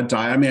dogmatic about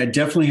diet. I mean, I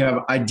definitely have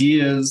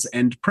ideas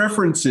and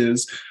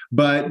preferences,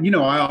 but,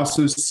 I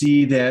also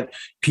see that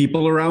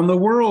people around the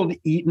world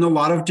eat in a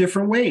lot of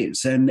different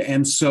ways.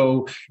 And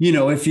so,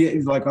 if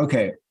you like,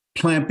 okay,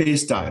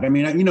 plant-based diet. I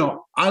mean,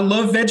 I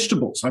love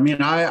vegetables. I mean,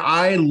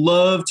 I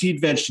love to eat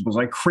vegetables.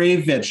 I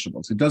crave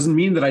vegetables. It doesn't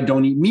mean that I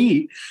don't eat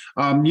meat.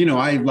 I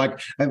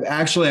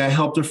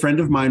helped a friend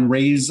of mine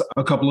raise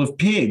a couple of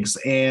pigs,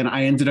 and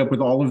I ended up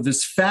with all of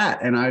this fat.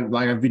 And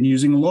I've been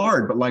using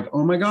lard, but like,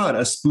 oh my God,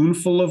 a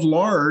spoonful of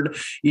lard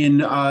in,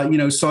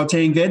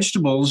 sauteing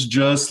vegetables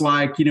just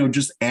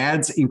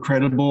adds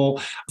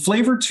incredible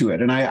flavor to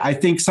it. And I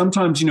think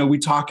sometimes, we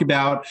talk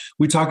about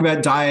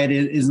diet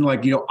isn't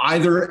like,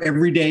 either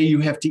every day you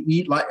have to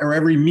eat or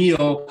every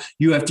meal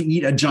you have to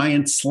eat a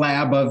giant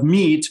slab of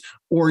meat,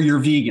 or you're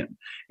vegan.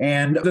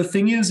 And the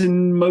thing is,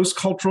 in most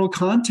cultural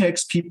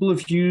contexts, people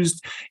have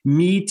used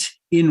meat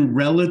in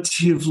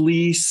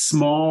relatively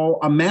small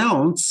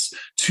amounts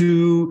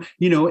to,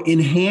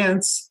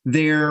 enhance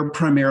their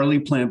primarily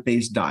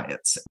plant-based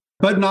diets.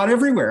 But not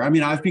everywhere. I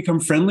mean, I've become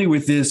friendly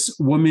with this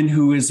woman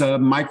who is a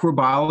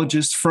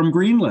microbiologist from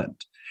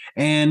Greenland.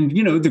 And,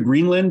 the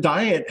Greenland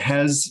diet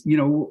has,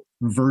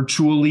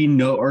 virtually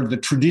no, or the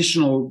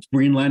traditional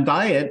Greenland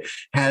diet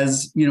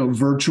has,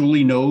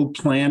 virtually no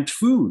plant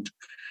food.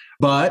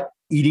 But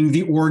eating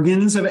the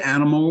organs of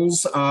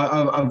animals,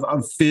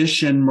 of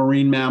fish and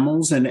marine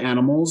mammals and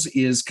animals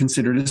is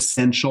considered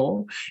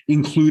essential,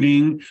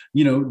 including,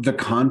 the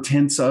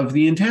contents of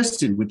the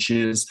intestine, which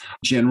is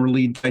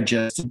generally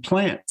digested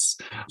plants.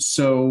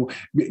 So,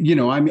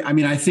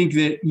 I think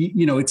that,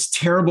 it's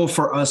terrible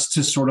for us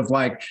to sort of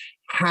like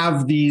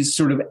have these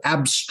sort of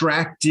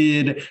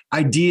abstracted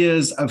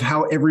ideas of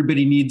how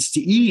everybody needs to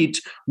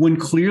eat, when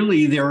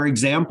clearly there are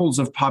examples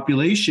of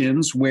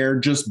populations where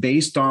just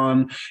based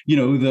on,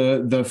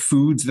 the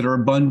foods that are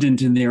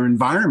abundant in their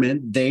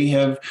environment, they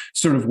have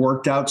sort of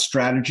worked out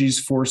strategies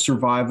for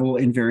survival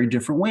in very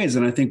different ways.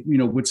 And I think,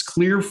 what's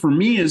clear for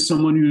me as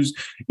someone who's,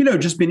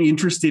 just been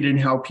interested in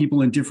how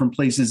people in different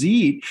places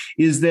eat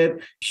is that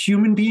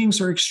human beings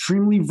are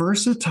extremely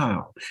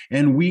versatile,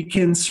 and we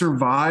can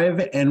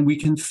survive and we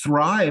can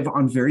thrive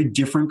on very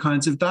different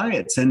kinds of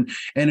diets. And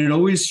it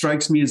always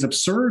strikes me as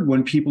absurd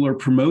when people are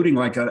promoting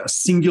like a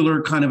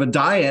singular kind of a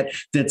diet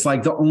that's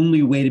like the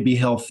only way to be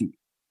healthy.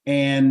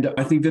 And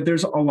I think that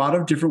there's a lot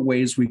of different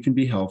ways we can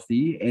be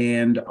healthy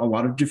and a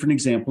lot of different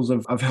examples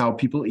of how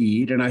people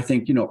eat. And I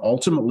think,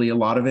 ultimately a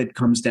lot of it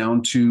comes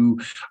down to,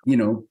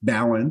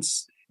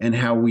 balance and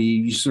how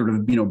we sort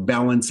of,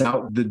 balance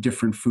out the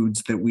different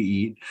foods that we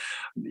eat,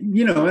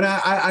 and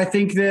I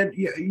think that,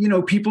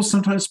 people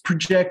sometimes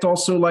project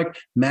also like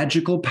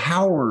magical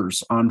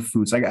powers on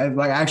foods.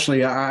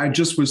 I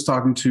just was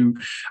talking to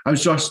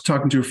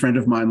a friend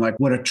of mine, like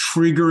what a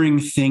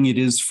triggering thing it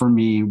is for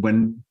me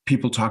when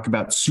people talk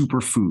about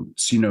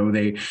superfoods.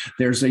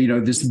 There's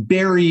this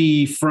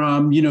berry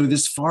from,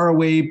 this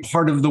faraway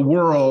part of the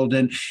world.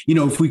 And,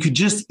 if we could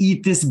just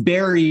eat this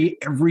berry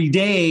every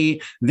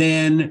day,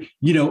 then,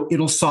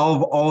 it'll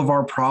solve all of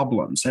our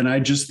problems. And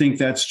I just think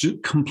that's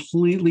just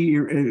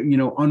completely,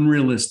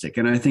 unrealistic.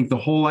 And I think the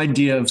whole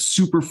idea of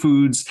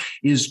superfoods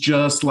is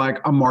just like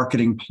a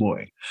marketing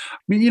ploy.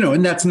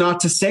 And that's not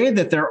to say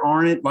that there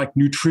aren't like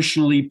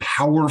nutritionally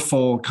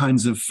powerful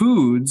kinds of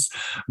foods,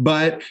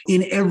 but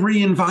in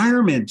every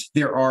environment,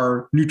 there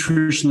are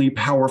nutritionally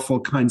powerful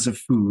kinds of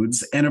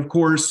foods. And of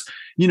course,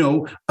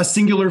 a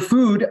singular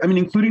food,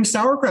 including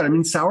sauerkraut.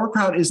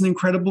 Sauerkraut is an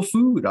incredible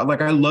food.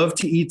 I love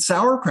to eat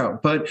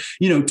sauerkraut, but,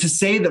 to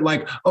say that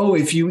like, oh,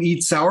 if you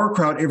eat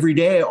sauerkraut every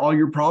day, all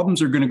your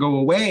problems are going to go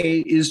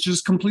away is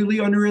just completely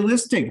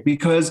unrealistic,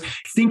 because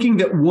thinking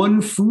that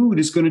one food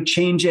is going to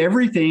change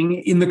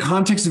everything in the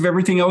context of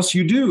everything else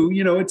you do,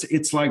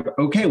 it's like,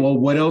 okay, well,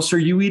 what else are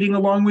you eating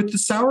along with the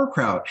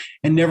sauerkraut?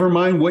 And never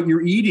mind what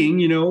you're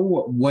eating,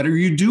 what are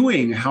you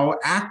doing? How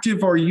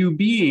active are you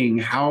being?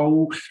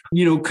 How,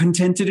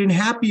 contented and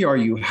happy are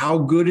you? How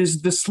good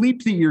is the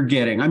sleep that you're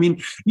getting?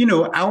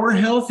 Our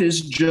health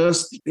is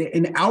just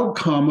an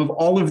outcome of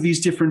all of these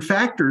different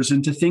factors.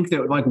 And to think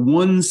that like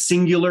one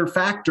singular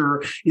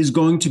factor is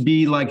going to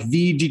be like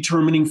the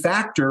determining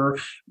factor,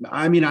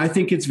 I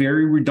think it's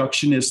very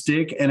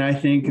reductionistic. And I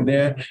think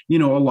that, a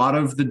lot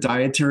of the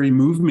dietary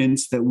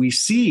movements that we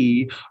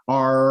see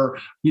are,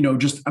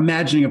 just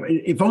imagining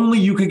if only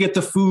you could get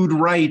the food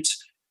right,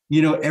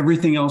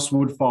 everything else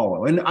would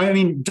follow.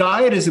 And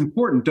diet is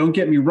important. Don't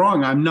get me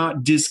wrong. I'm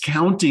not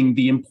discounting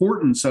the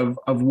importance of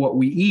what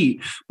we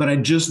eat, but I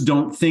just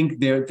don't think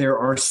there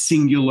are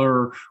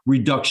singular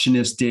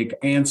reductionistic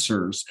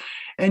answers.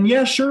 And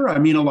yeah, sure. A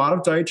lot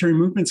of dietary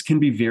movements can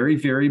be very,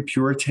 very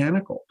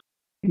puritanical.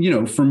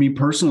 For me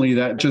personally,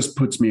 that just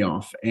puts me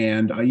off.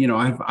 And,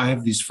 I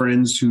have these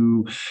friends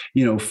who,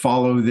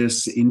 follow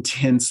this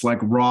intense, like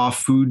raw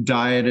food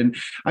diet. And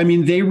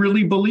they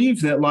really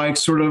believe that like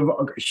sort of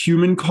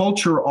human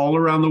culture all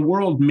around the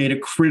world made a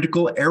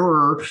critical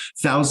error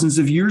thousands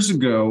of years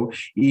ago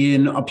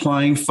in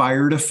applying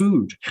fire to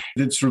food,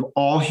 that sort of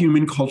all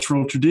human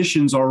cultural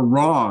traditions are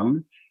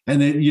wrong. And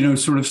that,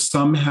 sort of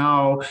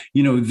somehow,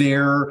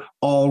 their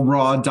all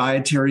raw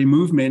dietary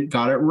movement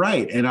got it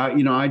right. And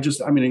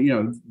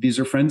these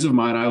are friends of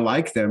mine. I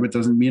like them. It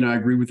doesn't mean I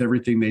agree with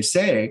everything they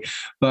say,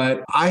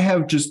 but I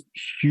have just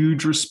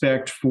huge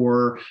respect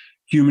for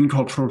human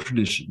cultural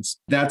traditions.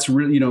 That's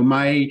really,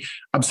 my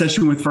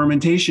obsession with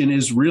fermentation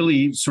is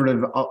really sort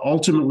of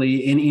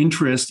ultimately an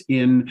interest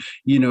in,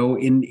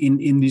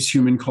 in these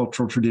human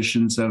cultural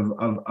traditions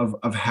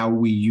of how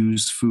we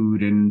use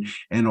food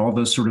and all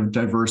those sort of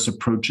diverse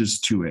approaches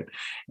to it.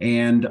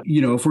 And,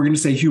 if we're going to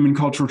say human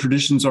cultural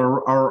traditions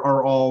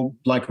are all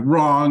like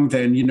wrong,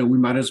 then, we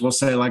might as well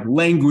say like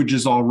language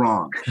is all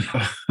wrong.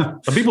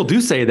 But people do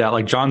say that,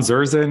 like John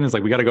Zerzan is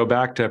like, we got to go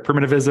back to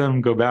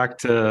primitivism, go back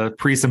to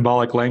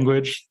pre-symbolic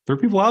language. There are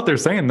people out there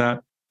saying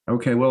that.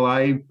 Okay, well,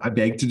 I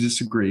beg to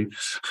disagree.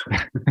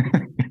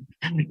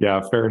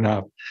 Yeah, fair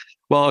enough.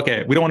 Well,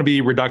 okay, we don't want to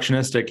be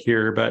reductionistic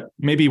here, but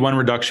maybe one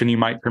reduction you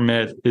might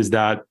permit is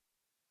that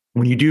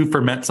when you do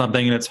ferment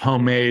something and it's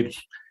homemade,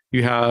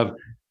 you have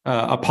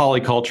a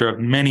polyculture of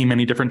many,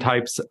 many different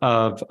types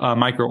of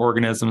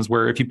microorganisms,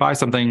 where if you buy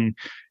something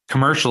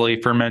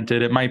commercially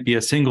fermented, it might be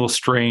a single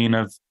strain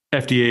of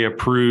FDA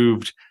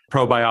approved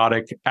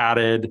probiotic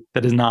added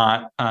that is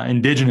not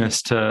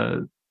indigenous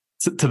to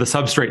the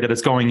substrate that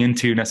it's going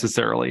into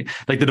necessarily.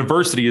 Like the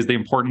diversity is the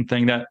important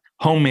thing that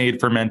homemade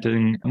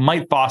fermenting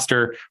might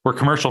foster, where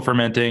commercial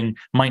fermenting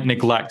might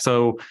neglect.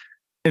 So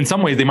in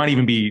some ways, they might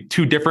even be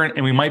too different,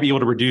 and we might be able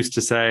to reduce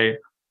to say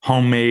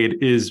homemade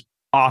is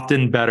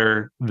often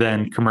better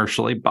than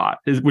commercially bought.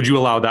 Would you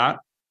allow that?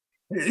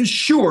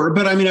 Sure,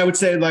 but I mean, I would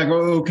say like,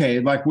 okay,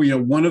 like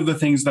one of the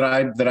things that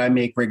I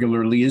make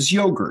regularly is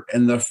yogurt.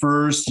 And the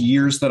first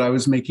years that I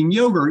was making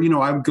yogurt,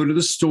 I would go to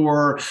the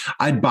store,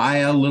 I'd buy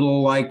a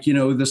little like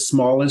the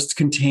smallest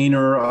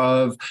container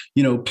of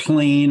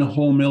plain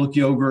whole milk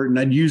yogurt, and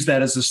I'd use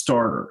that as a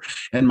starter.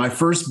 And my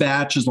first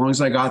batch, as long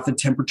as I got the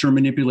temperature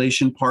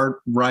manipulation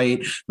part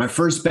right, my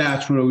first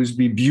batch would always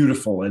be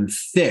beautiful and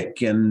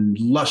thick and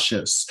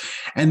luscious.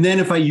 And then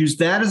if I used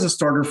that as a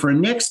starter for a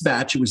next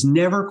batch, it was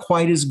never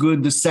quite as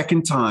good the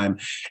second time.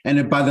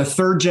 And by the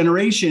third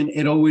generation,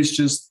 it always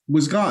just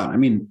was gone. I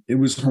mean, it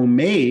was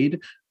homemade,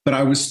 but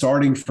I was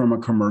starting from a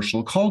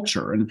commercial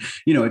culture. And,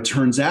 it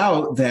turns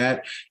out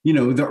that,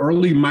 the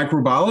early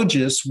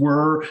microbiologists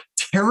were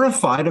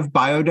terrified of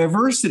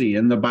biodiversity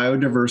and the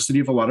biodiversity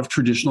of a lot of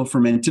traditional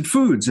fermented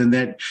foods. And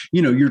that,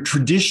 your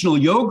traditional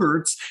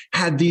yogurts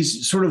had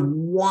these sort of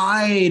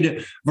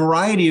wide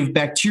variety of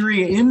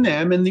bacteria in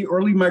them. And the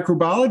early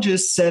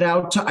microbiologists set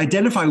out to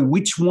identify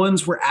which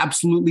ones were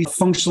absolutely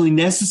functionally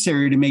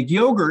necessary to make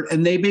yogurt.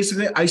 And they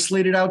basically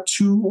isolated out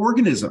 2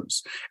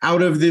 organisms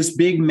out of this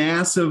big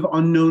mass of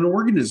unknown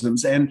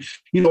organisms. And,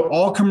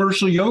 all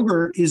commercial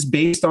yogurt is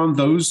based on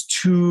those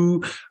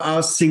 2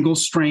 single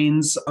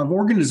strains of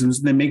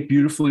organisms. They make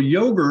beautiful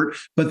yogurt,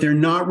 but they're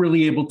not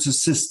really able to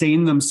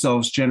sustain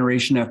themselves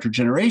generation after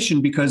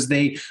generation because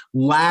they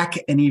lack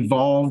an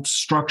evolved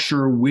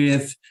structure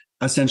with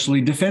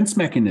essentially defense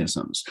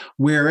mechanisms.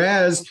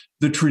 Whereas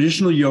the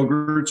traditional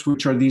yogurts,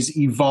 which are these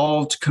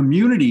evolved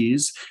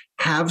communities,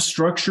 have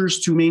structures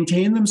to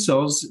maintain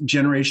themselves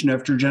generation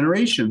after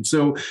generation.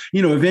 So,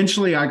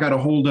 eventually I got a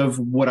hold of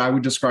what I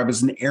would describe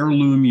as an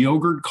heirloom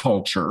yogurt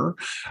culture.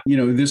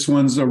 This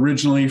one's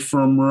originally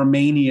from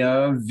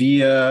Romania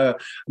via,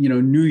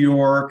 New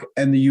York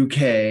and the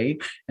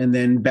UK, and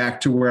then back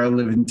to where I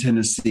live in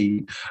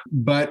Tennessee.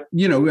 But,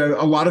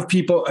 a lot of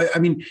people, I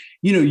mean,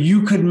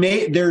 you could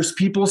there's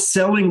people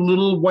selling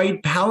little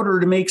white powder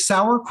to make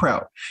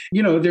sauerkraut.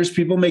 There's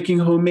people making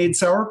homemade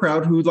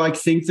sauerkraut who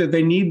think that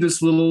they need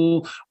this little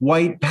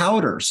white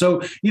powder.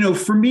 So,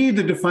 for me,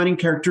 the defining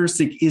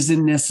characteristic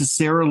isn't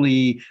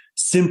necessarily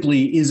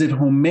simply, is it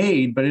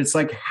homemade, but it's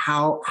like,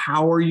 how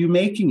are you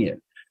making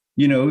it?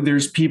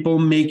 There's people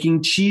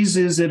making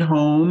cheeses at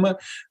home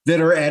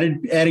that are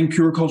adding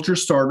pure culture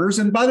starters.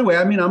 And by the way,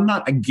 I mean, I'm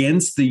not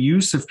against the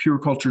use of pure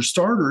culture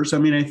starters. I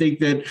mean, I think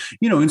that,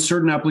 in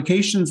certain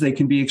applications, they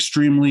can be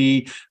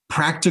extremely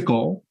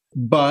practical.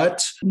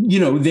 But,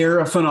 they're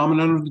a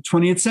phenomenon of the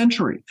 20th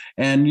century.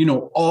 And,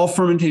 all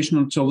fermentation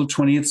until the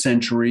 20th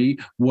century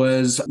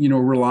was,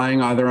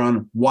 relying either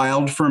on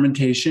wild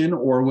fermentation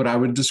or what I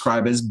would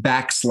describe as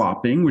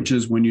backslopping, which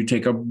is when you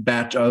take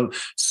a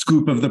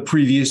scoop of the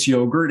previous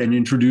yogurt and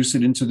introduce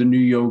it into the new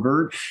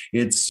yogurt.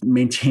 It's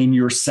maintain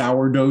your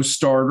sourdough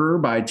starter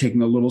by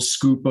taking a little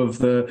scoop of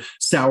the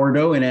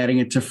sourdough and adding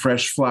it to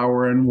fresh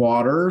flour and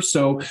water.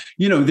 So,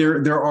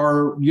 there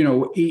are,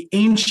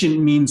 ancient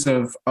means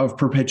of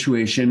perpetuation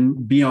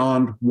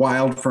beyond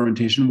wild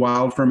fermentation.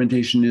 Wild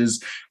fermentation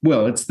is,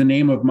 it's the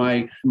name of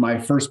my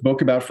first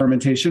book about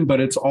fermentation, but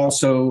it's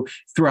also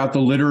throughout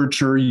the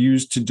literature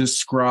used to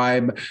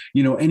describe,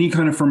 any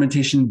kind of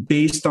fermentation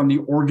based on the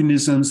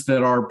organisms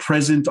that are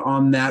present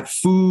on that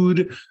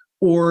food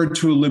or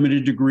to a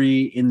limited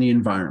degree in the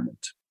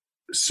environment.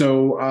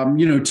 So,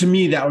 to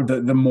me, that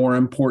was the more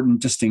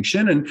important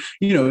distinction. And,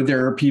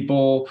 there are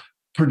people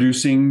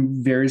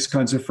producing various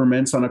kinds of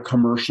ferments on a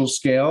commercial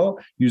scale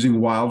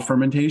using wild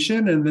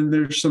fermentation. And then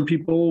there's some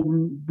people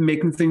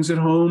making things at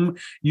home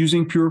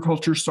using pure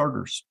culture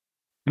starters.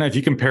 And if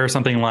you compare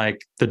something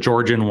like the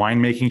Georgian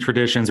winemaking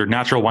traditions or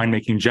natural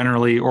winemaking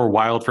generally, or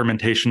wild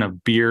fermentation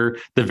of beer,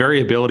 the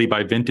variability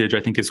by vintage,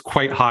 I think, is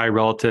quite high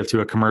relative to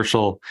a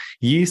commercial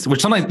yeast,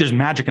 which sometimes there's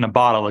magic in a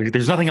bottle. Like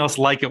there's nothing else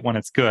like it when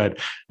it's good.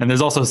 And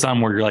there's also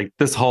some where you're like,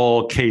 this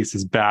whole case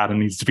is bad and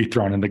needs to be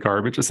thrown in the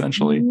garbage,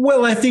 essentially.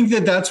 Well, I think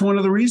that that's one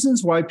of the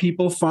reasons why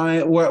people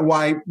find,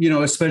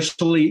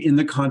 especially in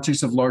the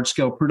context of large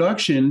scale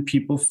production,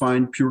 people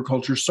find pure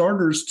culture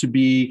starters to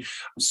be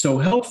so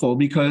helpful,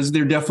 because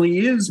there definitely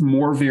is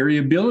more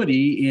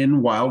variability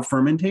in wild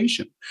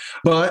fermentation.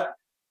 But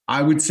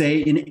I would say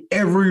in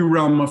every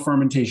realm of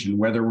fermentation,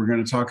 whether we're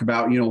going to talk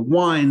about,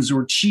 wines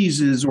or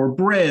cheeses or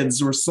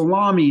breads or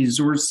salamis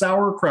or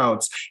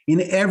sauerkrauts,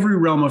 in every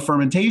realm of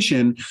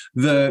fermentation,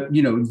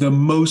 the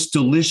most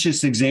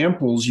delicious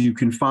examples you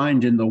can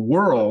find in the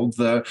world,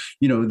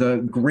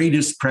 the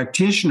greatest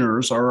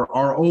practitioners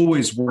are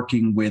always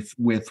working with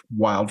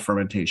wild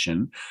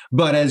fermentation.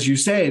 But as you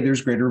say,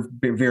 there's greater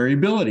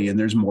variability and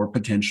there's more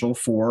potential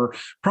for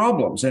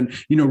problems. And,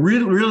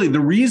 really the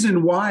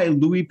reason why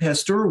Louis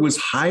Pasteur was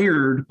highly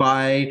inspired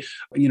by,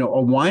 a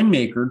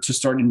winemaker to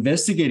start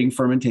investigating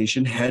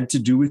fermentation had to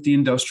do with the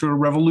Industrial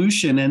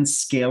Revolution and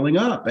scaling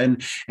up.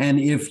 And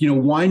if,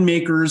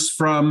 winemakers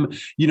from,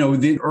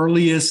 the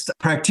earliest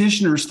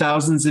practitioners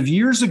thousands of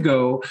years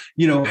ago,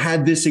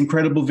 had this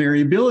incredible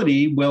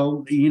variability,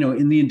 well,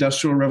 in the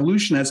Industrial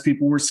Revolution, as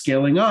people were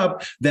scaling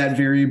up, that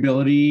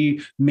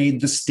variability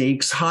made the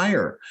stakes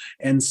higher.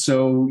 And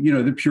so,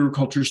 the pure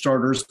culture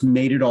starters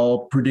made it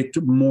all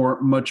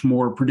much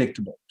more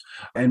predictable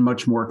and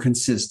much more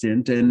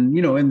consistent. And,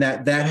 and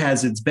that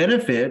has its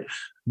benefit.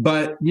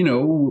 But,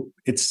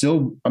 it's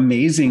still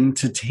amazing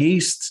to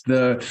taste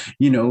the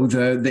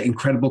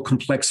incredible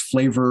complex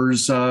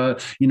flavors,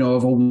 of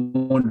a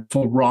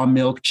wonderful raw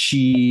milk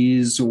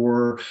cheese,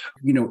 or,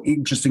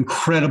 just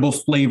incredible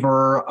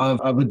flavor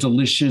of a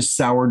delicious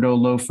sourdough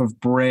loaf of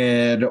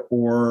bread,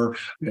 or,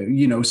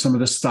 some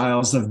of the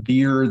styles of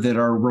beer that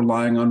are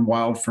relying on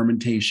wild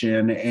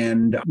fermentation.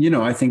 And,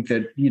 I think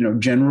that,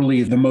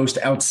 generally the most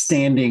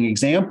outstanding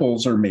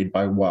examples are made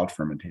by wild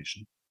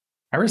fermentation.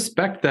 I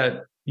respect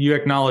that you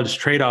acknowledge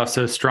trade-offs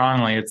so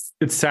strongly.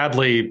 It's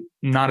sadly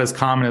not as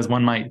common as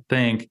one might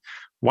think.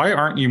 Why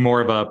aren't you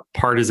more of a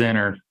partisan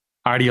or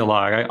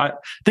ideologue? I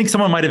think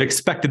someone might have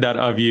expected that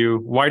of you.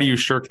 Why do you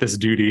shirk this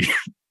duty?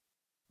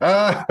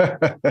 Well,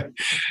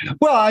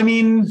 I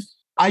mean,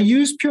 I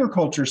use pure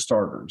culture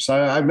starters.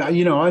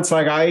 It's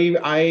like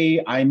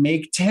I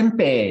make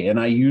tempeh and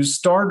I use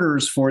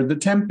starters for the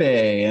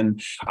tempeh. And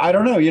I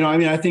don't know,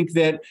 I think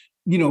that,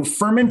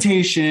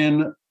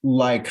 fermentation,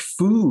 like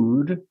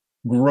food,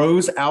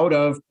 grows out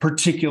of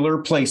particular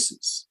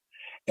places.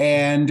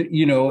 And,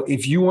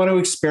 if you want to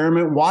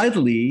experiment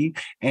widely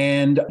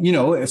and,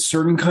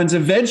 certain kinds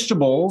of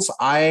vegetables,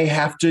 I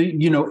have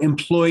to,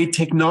 employ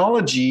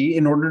technology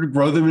in order to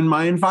grow them in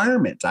my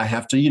environment. I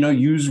have to,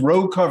 use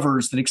row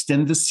covers that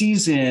extend the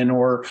season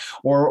or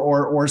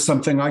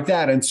something like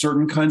that. And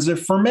certain kinds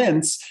of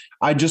ferments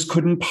I just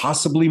couldn't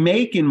possibly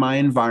make in my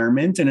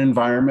environment, an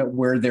environment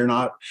where they're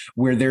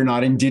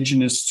not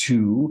indigenous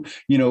to,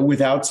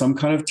 without some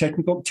kind of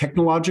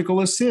technological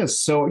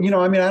assist. So, I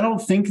don't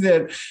think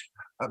that,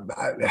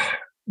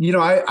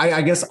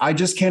 I guess I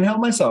just can't help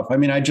myself. I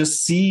mean, I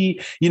just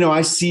see,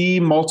 I see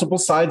multiple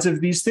sides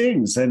of these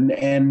things. And,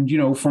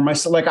 for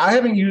myself, like I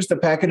haven't used a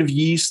packet of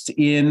yeast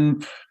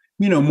in,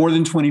 more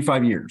than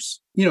 25 years.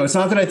 It's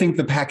not that I think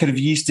the packet of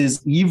yeast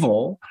is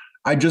evil.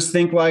 I just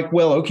think like,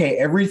 well, okay,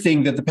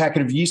 everything that the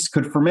packet of yeast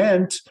could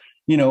ferment,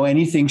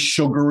 anything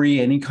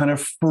sugary, any kind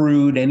of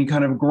fruit, any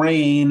kind of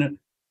grain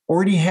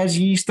already has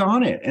yeast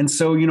on it. And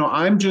so,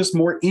 I'm just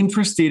more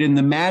interested in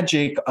the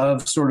magic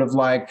of sort of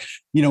like,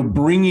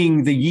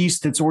 bringing the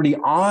yeast that's already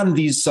on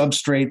these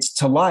substrates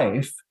to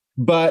life.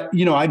 But,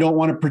 I don't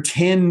want to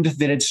pretend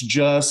that it's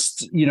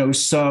just,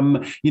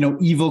 some,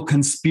 evil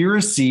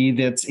conspiracy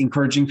that's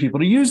encouraging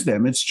people to use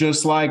them. It's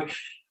just like,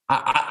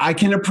 I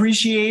can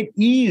appreciate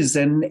ease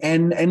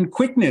and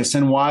quickness,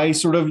 and why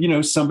sort of,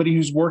 somebody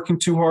who's working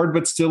too hard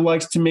but still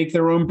likes to make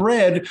their own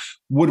bread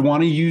would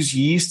want to use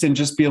yeast and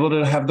just be able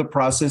to have the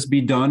process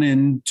be done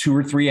in 2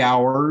 or 3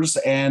 hours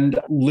and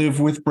live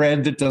with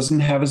bread that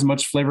doesn't have as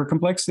much flavor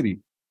complexity.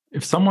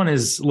 If someone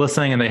is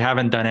listening and they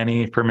haven't done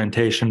any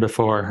fermentation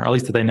before, or at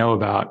least that they know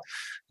about,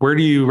 where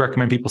do you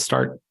recommend people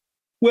start?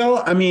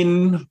 Well, I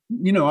mean,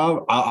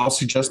 I'll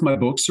suggest my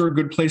books are a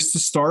good place to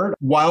start.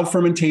 Wild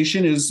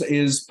Fermentation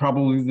is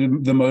probably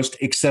the most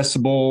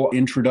accessible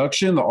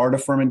introduction. The Art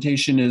of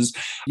Fermentation is,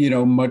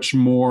 much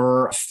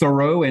more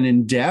thorough and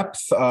in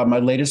depth. My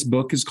latest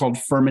book is called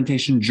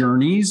Fermentation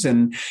Journeys,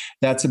 and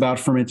that's about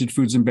fermented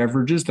foods and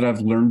beverages that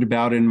I've learned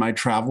about in my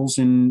travels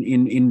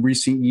in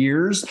recent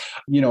years.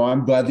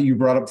 I'm glad that you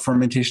brought up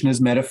fermentation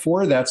as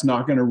metaphor. That's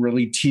not going to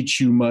really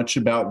teach you much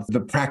about the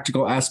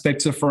practical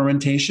aspects of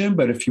fermentation,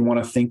 but if you want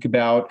to think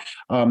about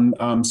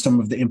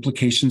some of the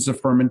implications of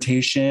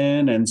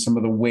fermentation and some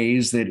of the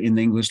ways that in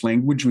the English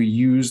language we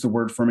use the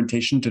word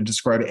fermentation to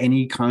describe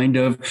any kind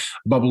of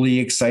bubbly,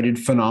 excited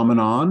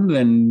phenomenon,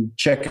 then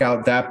check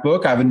out that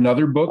book. I have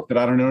another book that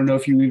I don't know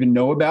if you even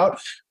know about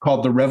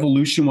called The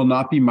Revolution Will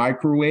Not Be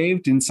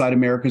Microwaved: Inside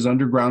America's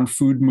Underground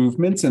Food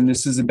Movements. And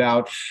this is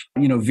about,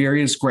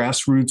 various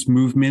grassroots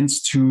movements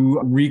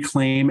to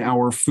reclaim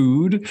our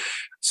food.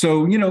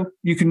 So,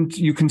 you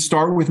can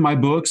start with my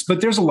books,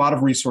 but there's a lot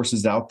of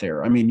resources out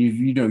there. I mean,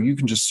 you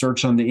can just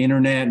search on the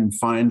internet and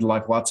find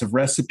like lots of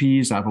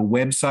recipes. I have a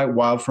website,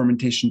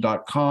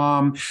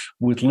 wildfermentation.com,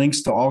 with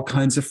links to all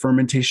kinds of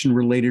fermentation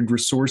related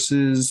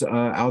resources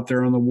out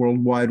there on the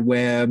World Wide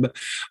Web.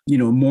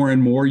 More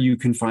and more you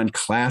can find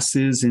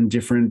classes in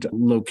different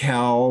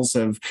locales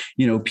of,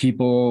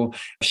 people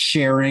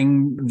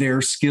sharing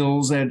their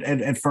skills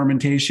at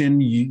fermentation.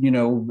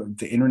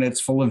 The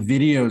internet's full of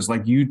videos,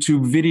 like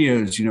YouTube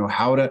videos,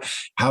 how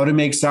to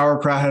make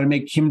sauerkraut, how to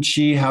make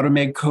kimchi, how to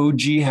make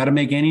koji, how to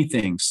make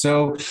anything.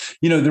 So,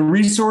 the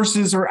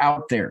resources are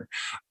out there,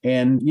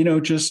 and,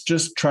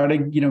 just try to,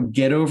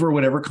 get over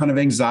whatever kind of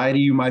anxiety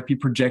you might be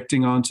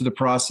projecting onto the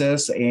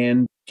process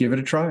and give it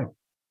a try.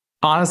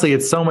 Honestly,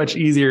 it's so much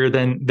easier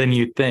than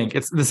you think.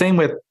 It's the same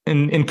with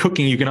in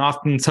cooking. You can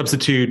often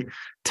substitute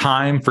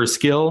time for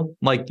skill.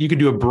 Like you could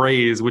do a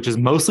braise, which is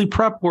mostly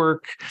prep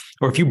work,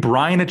 or if you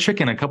brine a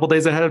chicken a couple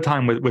days ahead of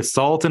time with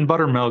salt and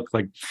buttermilk,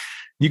 like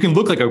you can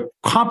look like a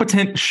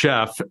competent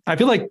chef. I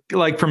feel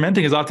like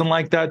fermenting is often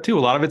like that too.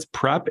 A lot of it's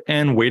prep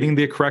and waiting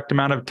the correct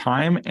amount of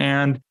time,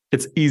 and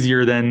it's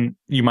easier than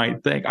you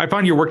might think. I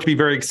find your work to be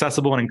very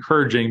accessible and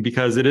encouraging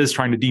because it is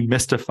trying to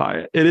demystify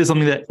it. It is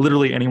something that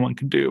literally anyone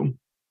can do.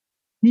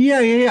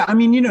 Yeah. I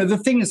mean, the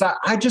thing is,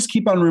 I just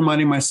keep on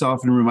reminding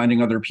myself and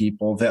reminding other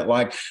people that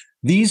like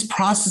these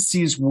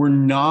processes were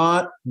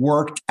not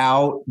worked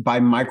out by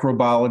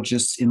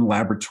microbiologists in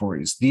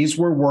laboratories. These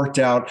were worked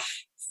out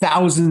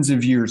thousands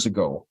of years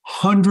ago,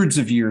 hundreds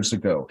of years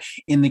ago,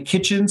 in the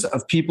kitchens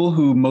of people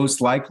who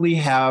most likely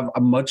have a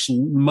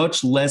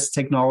much less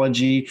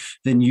technology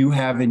than you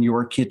have in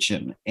your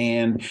kitchen.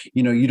 And,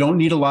 you don't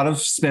need a lot of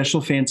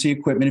special fancy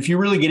equipment. If you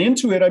really get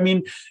into it, I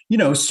mean,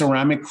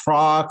 ceramic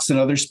crocks and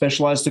other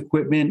specialized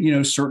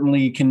equipment,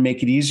 certainly can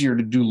make it easier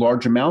to do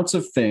large amounts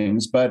of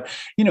things. But,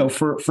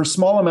 for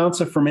small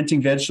amounts of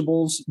fermenting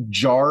vegetables,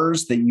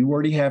 jars that you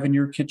already have in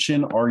your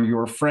kitchen are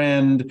your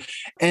friend.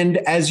 And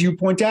as you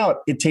point out,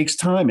 it takes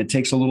time. It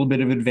takes a little bit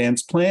of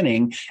advanced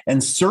planning,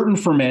 and certain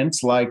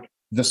ferments like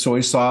the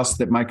soy sauce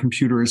that my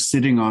computer is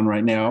sitting on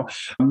right now,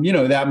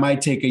 that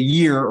might take a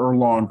year or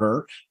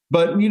longer.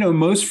 But,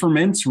 most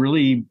ferments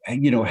really,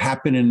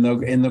 happen in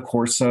the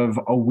course of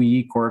a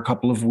week or a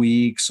couple of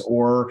weeks,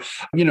 or,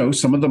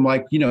 some of them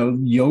like,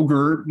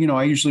 yogurt,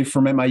 I usually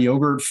ferment my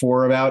yogurt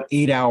for about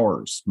 8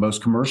 hours.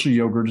 Most commercial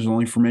yogurt is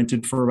only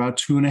fermented for about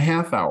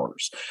 2.5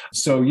 hours.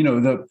 So,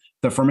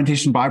 the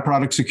fermentation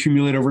byproducts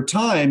accumulate over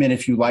time. And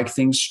if you like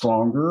things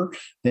stronger,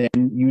 then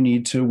you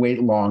need to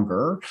wait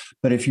longer.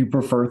 But if you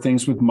prefer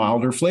things with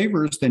milder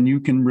flavors, then you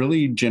can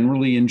really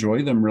generally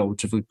enjoy them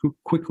relatively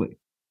quickly.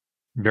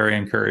 Very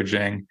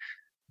encouraging.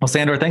 Well,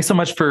 Sandor, thanks so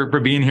much for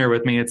being here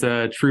with me. It's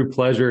a true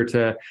pleasure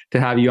to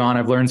have you on.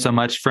 I've learned so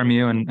much from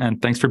you,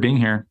 and thanks for being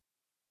here.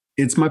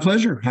 It's my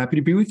pleasure. Happy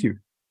to be with you.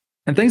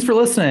 And thanks for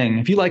listening.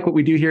 If you like what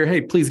we do here,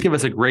 hey, please give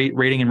us a great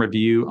rating and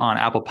review on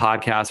Apple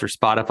Podcasts or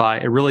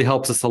Spotify. It really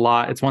helps us a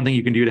lot. It's one thing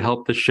you can do to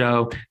help the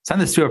show. Send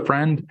this to a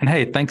friend. And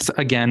hey, thanks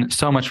again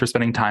so much for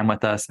spending time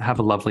with us. Have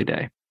a lovely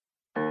day.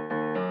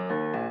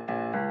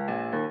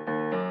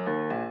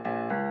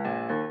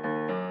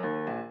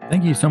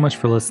 Thank you so much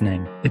for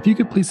listening. If you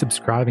could please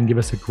subscribe and give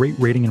us a great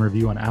rating and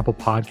review on Apple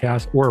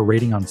Podcasts or a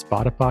rating on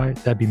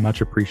Spotify, that'd be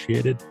much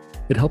appreciated.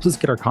 It helps us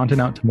get our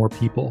content out to more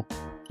people.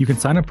 You can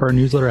sign up for our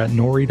newsletter at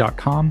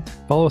nori.com,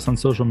 follow us on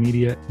social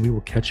media, and we will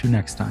catch you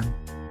next time.